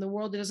else in the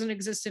world. It doesn't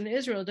exist in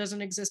Israel. It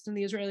doesn't exist in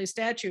the Israeli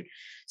statute.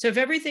 So if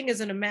everything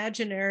is an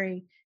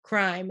imaginary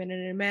crime and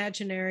an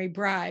imaginary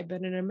bribe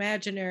and an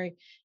imaginary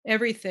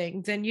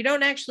everything, then you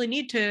don't actually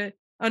need to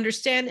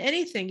understand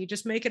anything. You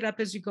just make it up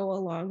as you go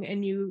along,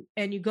 and you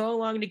go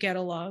along to get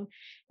along.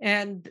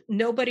 And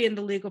nobody in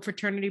the legal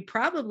fraternity,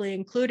 probably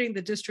including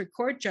the district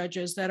court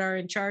judges that are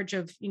in charge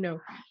of,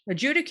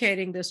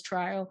 adjudicating this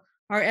trial,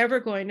 are ever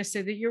going to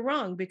say that you're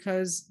wrong,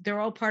 because they're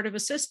all part of a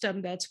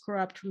system that's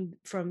corrupt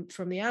from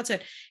the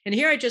outset. And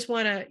here I just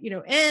want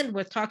to, end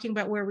with talking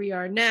about where we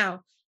are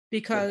now,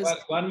 because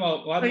one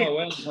more word,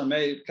 if I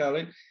may,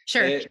 Colin.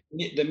 Sure.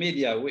 The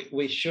media,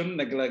 we shouldn't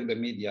neglect the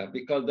media,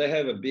 because they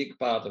have a big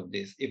part of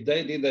this. If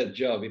they did their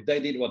job, if they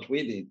did what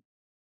we did,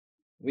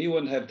 we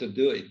wouldn't have to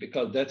do it,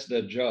 because that's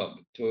their job,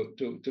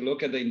 to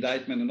look at the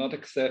indictment and not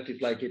accept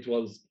it like it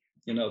was,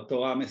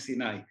 Torah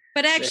Messinai.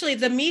 But actually,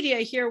 the media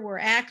here were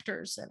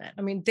actors in it.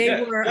 I mean,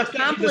 they were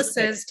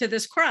accomplices to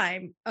this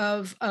crime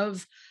of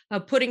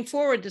putting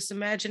forward this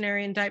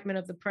imaginary indictment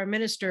of the prime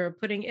minister, of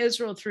putting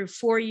Israel through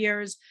 4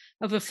 years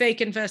of a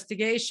fake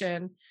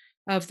investigation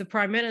of the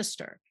prime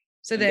minister.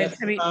 So that's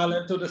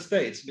parallel to the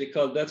States,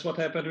 because that's what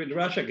happened with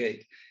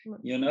Russiagate.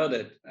 You know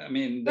that. I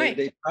mean,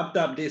 they popped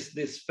up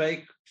this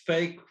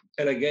fake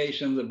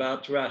allegations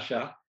about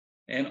Russia,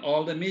 and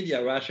all the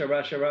media, Russia.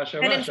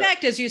 And in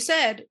fact, as you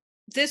said,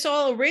 this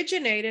all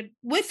originated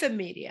with the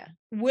media,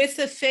 with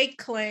a fake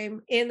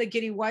claim in the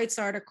Giddy White's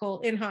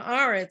article in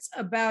Haaretz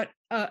about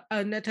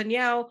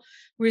Netanyahu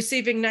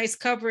receiving nice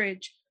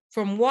coverage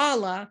from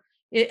Walla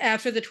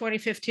after the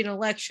 2015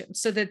 election.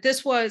 So that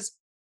this was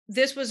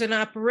an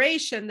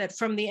operation that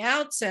from the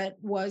outset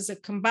was a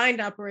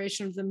combined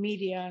operation of the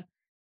media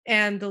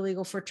and the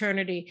legal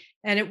fraternity.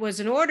 And it was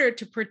in order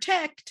to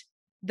protect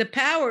the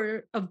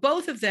power of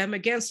both of them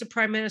against a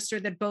prime minister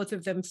that both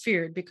of them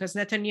feared, because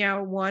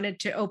Netanyahu wanted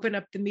to open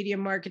up the media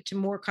market to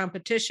more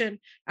competition.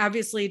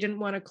 Obviously, he didn't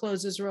want to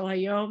close Israel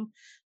Hayom.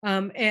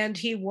 And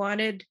he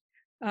wanted,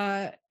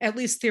 at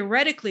least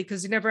theoretically,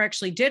 because he never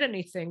actually did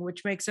anything,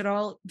 which makes it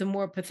all the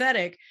more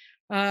pathetic,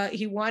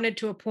 he wanted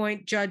to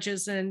appoint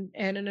judges and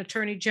an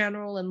attorney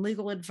general and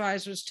legal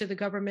advisors to the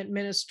government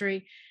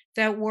ministry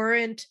that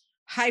weren't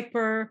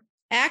hyper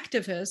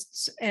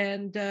activists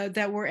and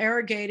that were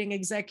arrogating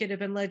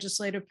executive and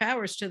legislative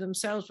powers to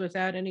themselves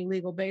without any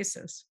legal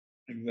basis.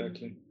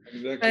 Exactly.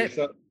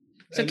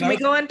 So can we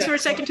go on for a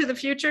second to the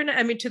future?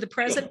 I mean, to the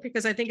present,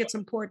 because I think it's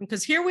important,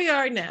 because here we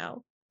are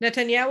now.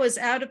 Netanyahu is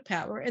out of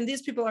power and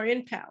these people are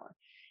in power.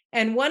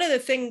 And one of the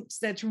things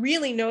that's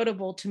really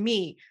notable to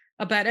me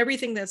about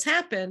everything that's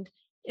happened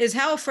is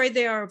how afraid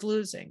they are of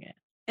losing it.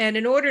 And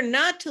in order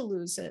not to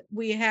lose it,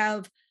 we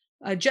have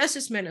a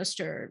justice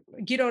minister,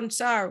 Gideon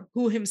Sa'ar,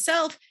 who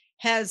himself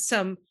has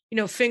some,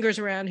 fingers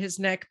around his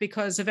neck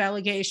because of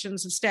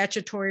allegations of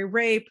statutory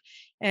rape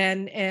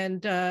and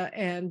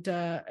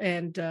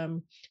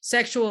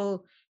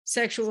sexual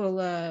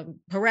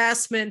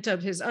harassment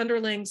of his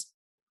underlings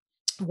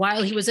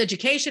while he was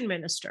education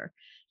minister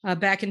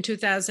back in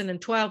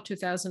 2012,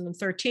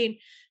 2013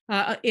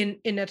 in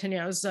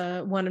Netanyahu's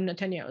one of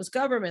Netanyahu's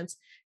governments.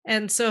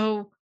 And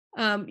so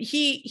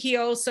he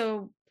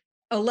also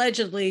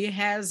allegedly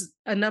has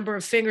a number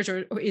of fingers,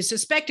 or is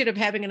suspected of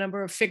having a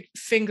number of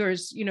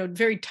fingers,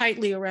 very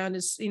tightly around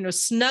his,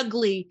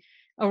 snugly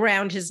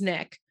around his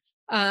neck.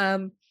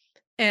 And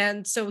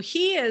so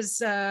he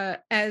is,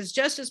 as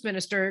justice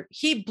minister,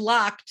 he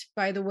blocked,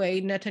 by the way,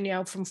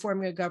 Netanyahu from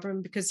forming a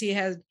government because he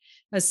had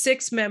a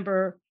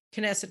 6-member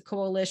Knesset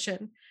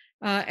coalition.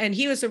 And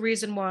he was the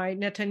reason why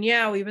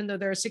Netanyahu, even though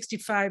there are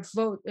 65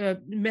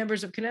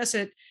 members of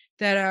Knesset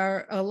that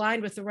are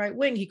aligned with the right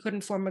wing, he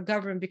couldn't form a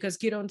government because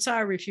Gideon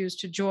Sa'ar refused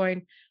to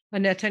join a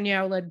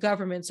Netanyahu-led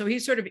government. So he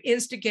sort of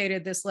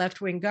instigated this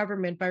left-wing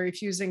government by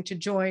refusing to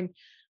join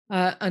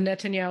a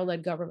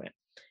Netanyahu-led government.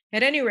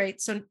 At any rate,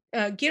 so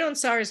Gideon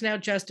Sa'ar is now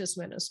justice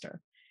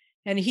minister.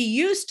 And he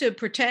used to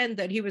pretend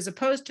that he was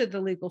opposed to the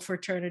legal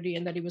fraternity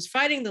and that he was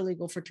fighting the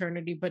legal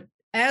fraternity. But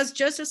as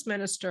justice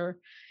minister,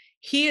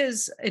 he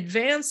is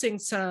advancing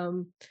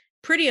some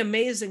pretty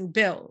amazing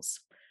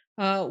bills.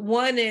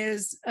 One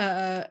is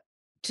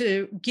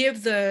to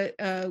give the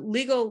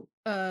legal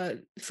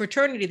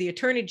fraternity, the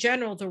attorney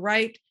general, the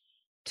right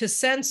to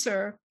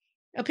censor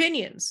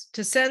opinions,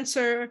 to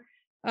censor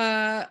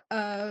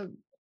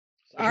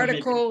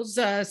articles,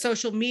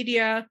 social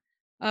media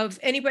of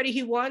anybody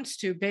he wants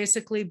to,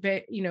 basically,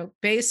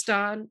 based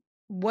on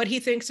what he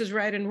thinks is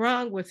right and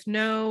wrong, with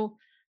no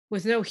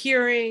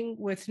hearing,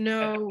 with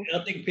no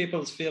hurting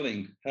people's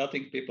feeling.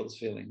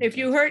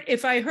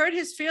 If I hurt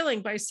his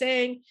feeling by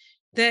saying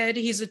that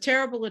he's a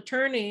terrible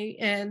attorney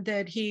and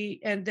that he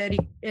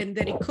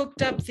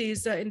cooked up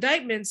these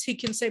indictments, he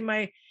can say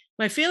my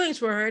feelings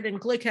were hurt,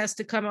 and Glick has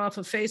to come off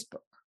of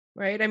Facebook,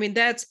 right? I mean,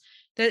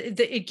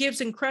 it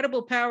gives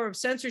incredible power of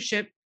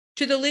censorship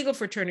to the legal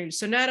fraternity.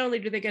 So not only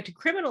do they get to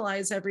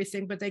criminalize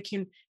everything, but they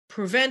can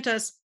prevent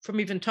us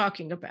from even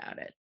talking about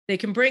it. They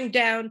can bring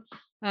down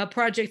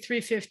Project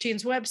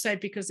 315's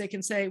website because they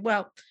can say,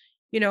 well,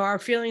 our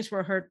feelings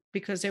were hurt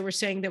because they were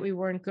saying that we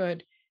weren't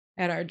good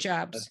at our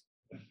jobs.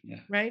 Yeah.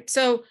 Right.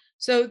 So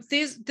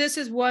this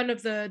is one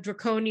of the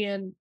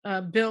draconian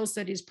bills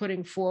that he's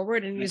putting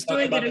forward, and he's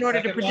doing it in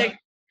order to protect.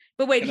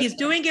 But wait, he's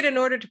doing it in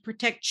order to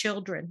protect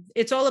children.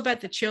 It's all about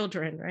the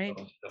children, right?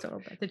 It's all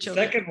about the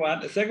children.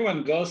 The second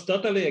one goes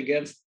totally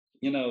against,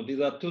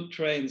 these are two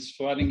trains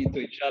running into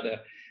each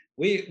other.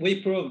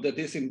 We proved that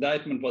this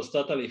indictment was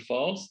totally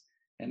false.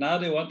 And now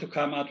they want to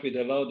come out with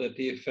a law that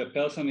if a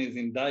person is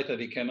indicted,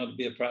 he cannot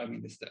be a prime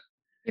minister.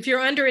 If you're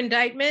under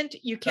indictment,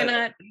 you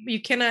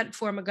cannot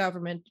form a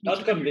government.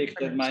 Not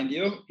convicted, mind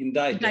you,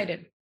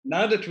 indicted.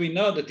 Now that we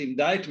know that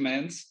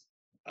indictments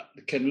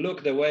can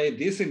look the way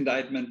this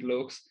indictment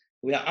looks,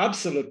 we are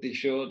absolutely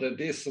sure that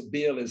this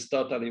bill is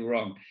totally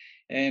wrong.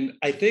 And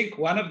I think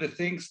one of the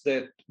things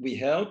that we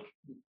help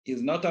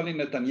is not only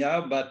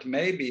Netanyahu, but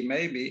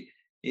maybe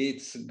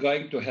it's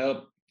going to help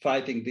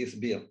fighting this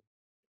bill.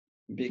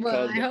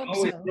 Because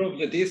we prove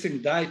that this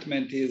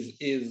indictment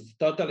is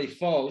totally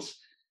false,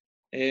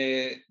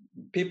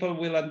 people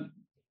will,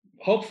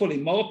 hopefully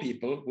more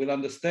people will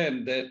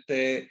understand that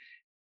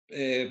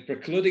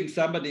precluding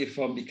somebody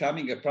from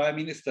becoming a prime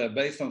minister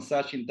based on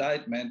such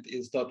indictment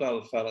is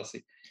total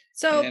fallacy.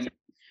 So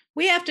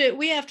we have to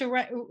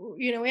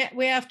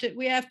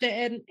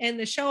end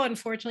the show,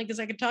 unfortunately, because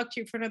I could talk to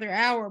you for another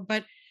hour.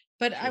 But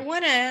I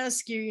want to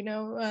ask you,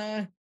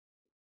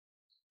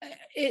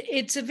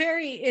 it's a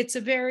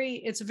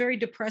very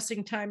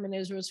depressing time in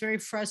Israel. It's very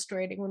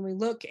frustrating when we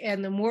look,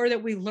 and the more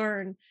that we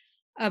learn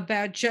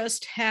about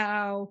just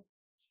how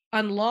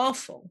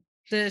unlawful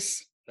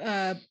this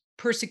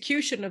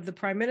persecution of the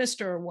prime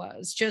minister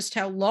was, just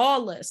how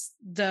lawless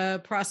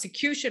the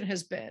prosecution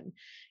has been,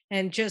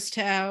 and just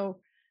how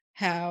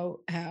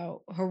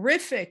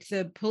horrific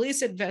the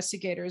police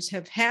investigators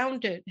have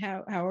hounded,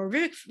 how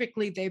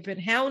horrifically they've been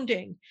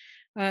hounding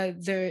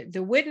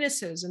the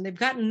witnesses, and they've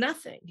gotten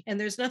nothing, and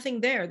there's nothing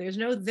there. There's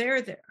no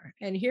there.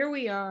 And here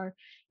we are,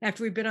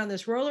 after we've been on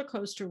this roller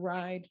coaster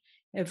ride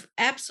of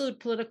absolute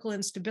political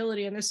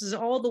instability. And this is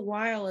all the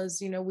while, as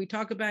we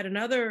talk about in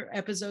other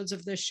episodes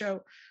of this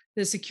show,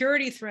 the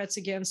security threats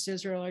against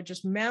Israel are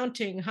just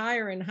mounting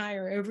higher and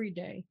higher every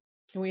day.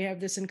 And we have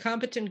this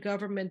incompetent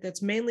government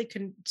that's mainly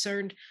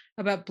concerned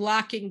about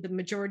blocking the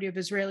majority of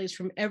Israelis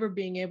from ever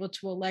being able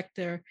to elect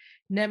their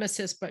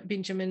nemesis, but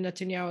Benjamin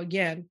Netanyahu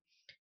again.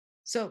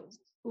 So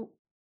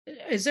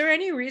is there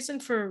any reason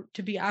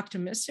to be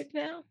optimistic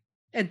now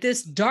at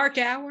this dark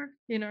hour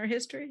in our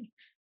history?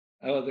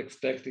 I was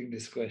expecting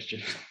this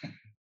question.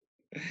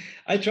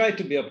 I try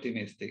to be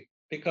optimistic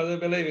because I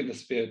believe in the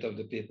spirit of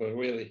the people,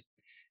 really.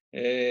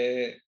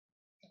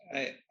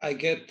 I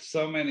get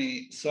so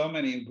many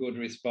good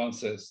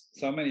responses.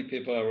 So many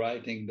people are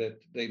writing that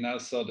they now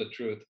saw the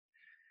truth.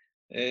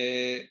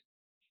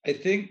 I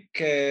think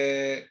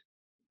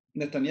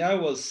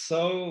Netanyahu was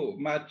so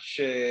much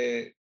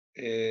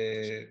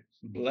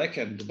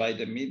blackened by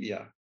the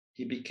media.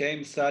 He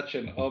became such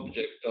an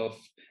object of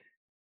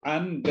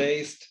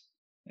unbased,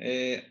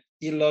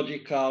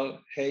 illogical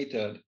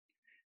hatred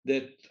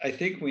that I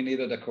think we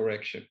needed a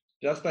correction.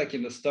 Just like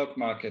in the stock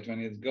market,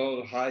 when it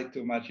goes high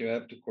too much, you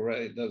have to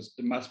correct. There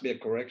must be a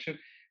correction.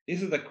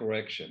 This is a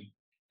correction.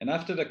 And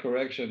after the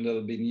correction,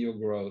 there'll be new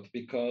growth,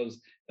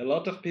 because a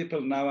lot of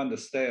people now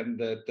understand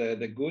that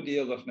the good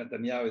years of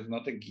Netanyahu is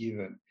not a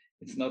given.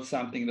 It's not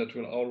something that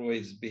will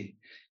always be.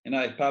 And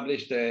I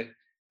published a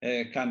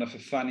kind of a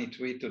funny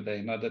tweet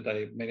today, not that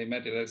I really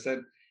meant it. I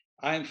said,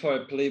 I'm for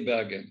a plea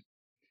bargain.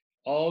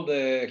 All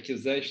the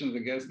accusations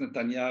against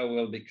Netanyahu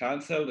will be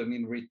canceled, and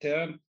in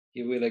return,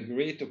 he will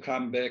agree to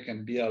come back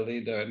and be our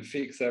leader and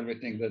fix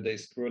everything that they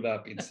screwed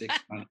up in 6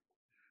 months.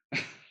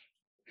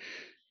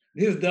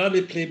 This is the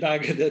only plea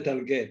bargain that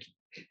I'll get.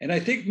 And I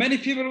think many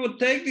people would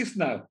take this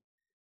now.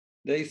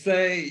 They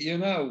say,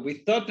 we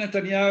thought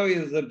Netanyahu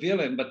is a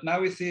villain, but now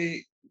we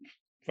see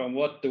from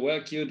the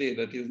work you did,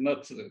 that is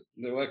not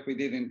the work we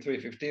did in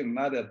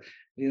 315,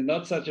 he's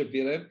not such a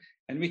villain.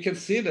 And we can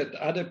see that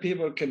other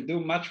people can do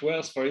much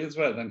worse for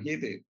Israel than he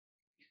did.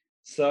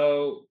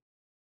 So,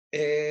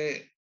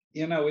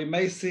 we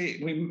may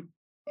see,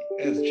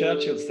 as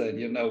Churchill said,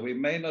 we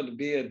may not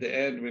be at the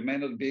end, we may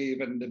not be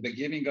even the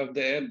beginning of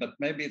the end, but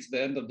maybe it's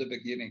the end of the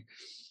beginning.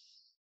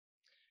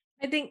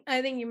 I think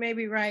you may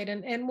be right.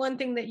 And one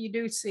thing that you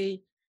do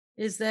see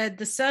is that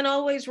the sun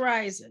always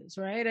rises,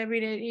 right? I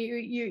mean,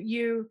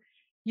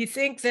 you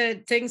think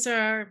that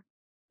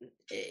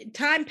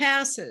time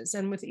passes,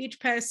 and with each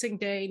passing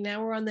day,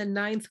 now we're on the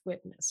 9th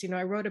witness.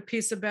 I wrote a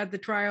piece about the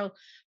trial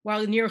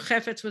while Nir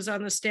Chefetz was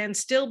on the stand,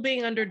 still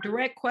being under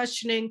direct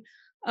questioning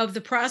of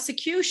the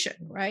prosecution,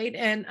 right?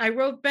 And I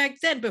wrote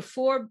back then,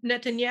 before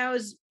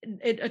Netanyahu's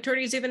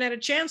attorneys even had a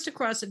chance to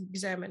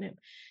cross-examine him,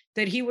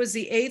 that he was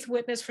the 8th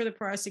witness for the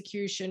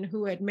prosecution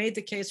who had made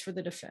the case for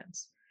the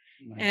defense.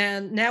 Right.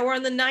 And now we're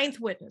on the 9th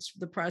witness for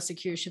the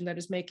prosecution that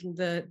is making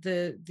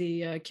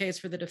the case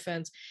for the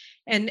defense.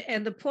 And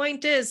the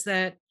point is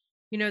that,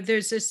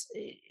 there's this,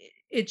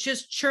 it's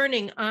just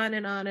churning on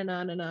and on and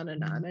on and on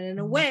and on. And in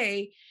a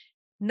way,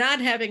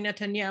 not having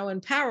Netanyahu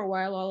in power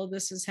while all of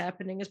this is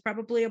happening is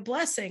probably a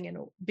blessing, and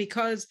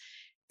because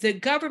the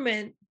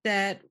government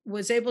that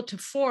was able to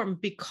form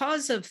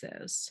because of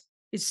this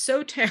is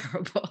so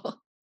terrible.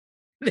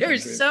 They're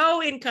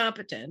so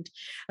incompetent,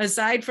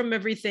 aside from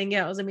everything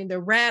else. I mean, they're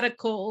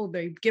radical.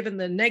 They've given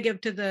the negative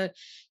to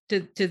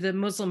the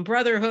Muslim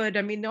Brotherhood.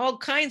 I mean, all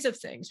kinds of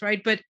things,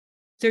 right? But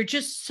they're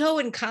just so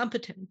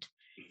incompetent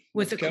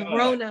with the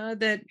corona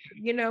that,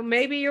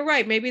 maybe you're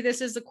right. Maybe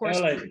this is the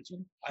course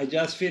correction. I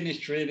just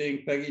finished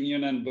reading Peggy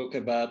Noonan's book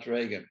about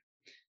Reagan.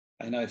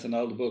 I know it's an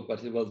old book,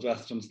 but it was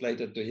just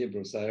translated to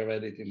Hebrew, so I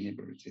read it in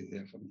Hebrew. It's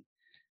easier for me.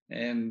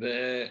 And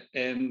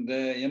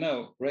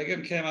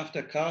Reagan came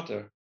after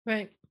Carter.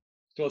 Right.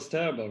 It was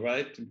terrible,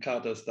 right? In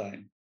Carter's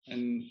time.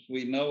 And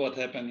we know what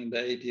happened in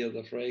the 8 years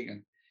of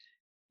Reagan.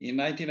 In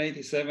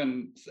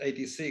 1987,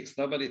 86,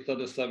 nobody thought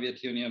the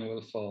Soviet Union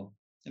will fall.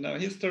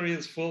 History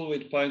is full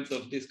with points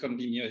of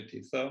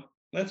discontinuity. So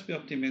let's be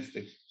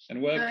optimistic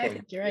and work for it. I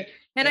think you're right.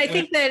 And I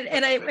think that,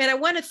 and I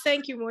want to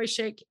thank you,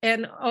 Moishik,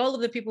 and all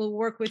of the people who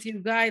work with you,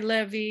 Guy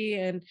Levy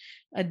and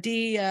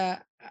Adi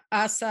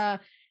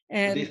Asa,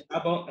 and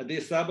Adi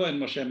Sabo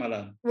and Moshe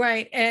Malan.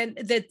 Right. And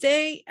that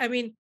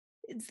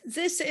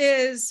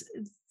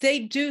they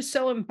do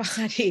so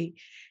embody,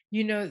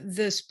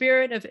 the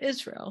spirit of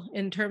Israel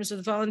in terms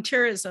of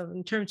volunteerism,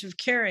 in terms of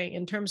caring,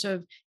 in terms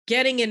of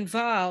getting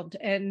involved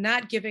and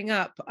not giving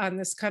up on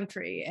this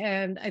country.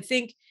 And I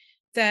think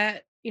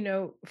that,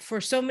 for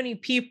so many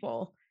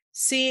people,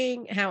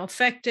 seeing how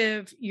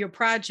effective your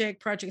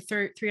Project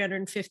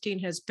 315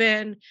 has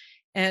been,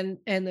 and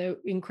the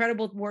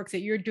incredible work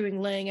that you're doing,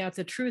 laying out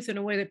the truth in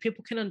a way that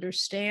people can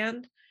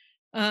understand,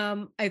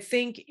 I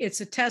think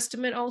it's a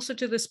testament also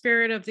to the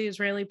spirit of the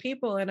Israeli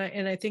people, and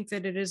I think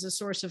that it is a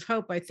source of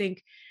hope. I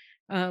think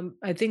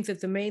that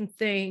the main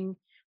thing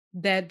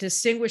that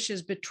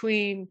distinguishes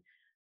between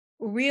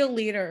real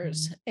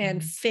leaders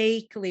and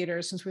fake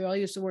leaders, since we all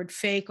use the word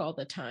fake all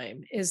the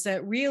time, is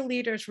that real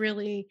leaders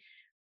really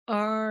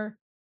are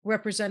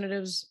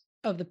representatives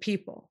of the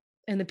people,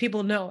 and the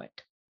people know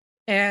it.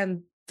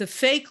 And the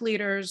fake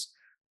leaders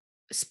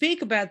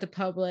speak about the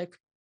public,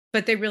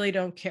 but they really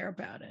don't care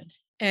about it.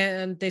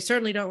 And they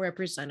certainly don't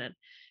represent it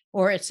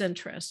or its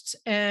interests.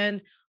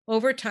 And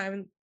over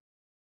time,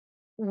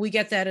 we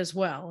get that as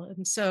well.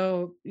 And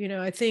so,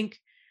 I think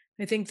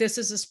this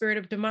is the spirit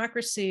of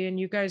democracy, and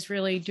you guys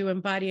really do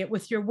embody it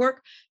with your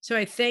work. So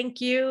I thank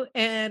you.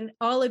 And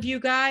all of you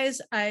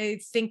guys, I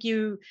think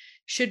you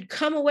should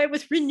come away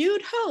with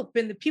renewed hope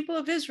in the people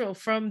of Israel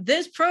from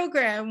this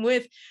program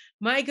with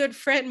my good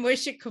friend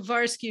Moishik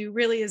Kovarsky, who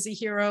really is a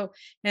hero,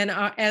 and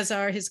as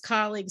are his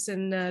colleagues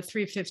in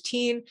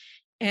 315.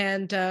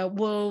 And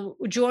we'll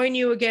join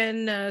you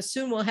again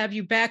soon. We'll have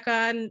you back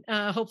on,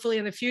 hopefully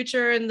in the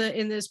future in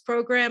this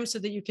program, so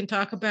that you can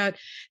talk about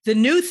the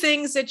new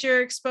things that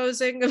you're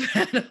exposing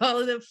about all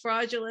of the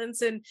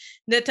fraudulence in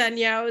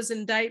Netanyahu's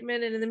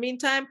indictment. And in the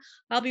meantime,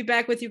 I'll be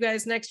back with you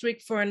guys next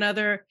week for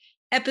another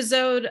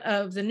episode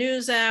of the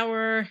News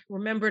Hour.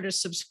 Remember to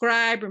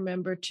subscribe.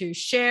 Remember to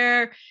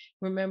share.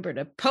 Remember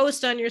to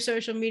post on your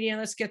social media.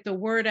 Let's get the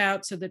word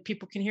out so that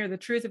people can hear the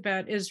truth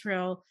about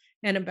Israel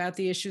and about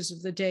the issues of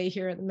the day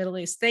here in the Middle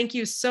East. Thank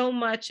you so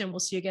much, and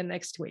we'll see you again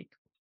next week.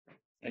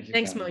 Thank you.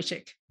 Thanks,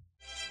 Moishik.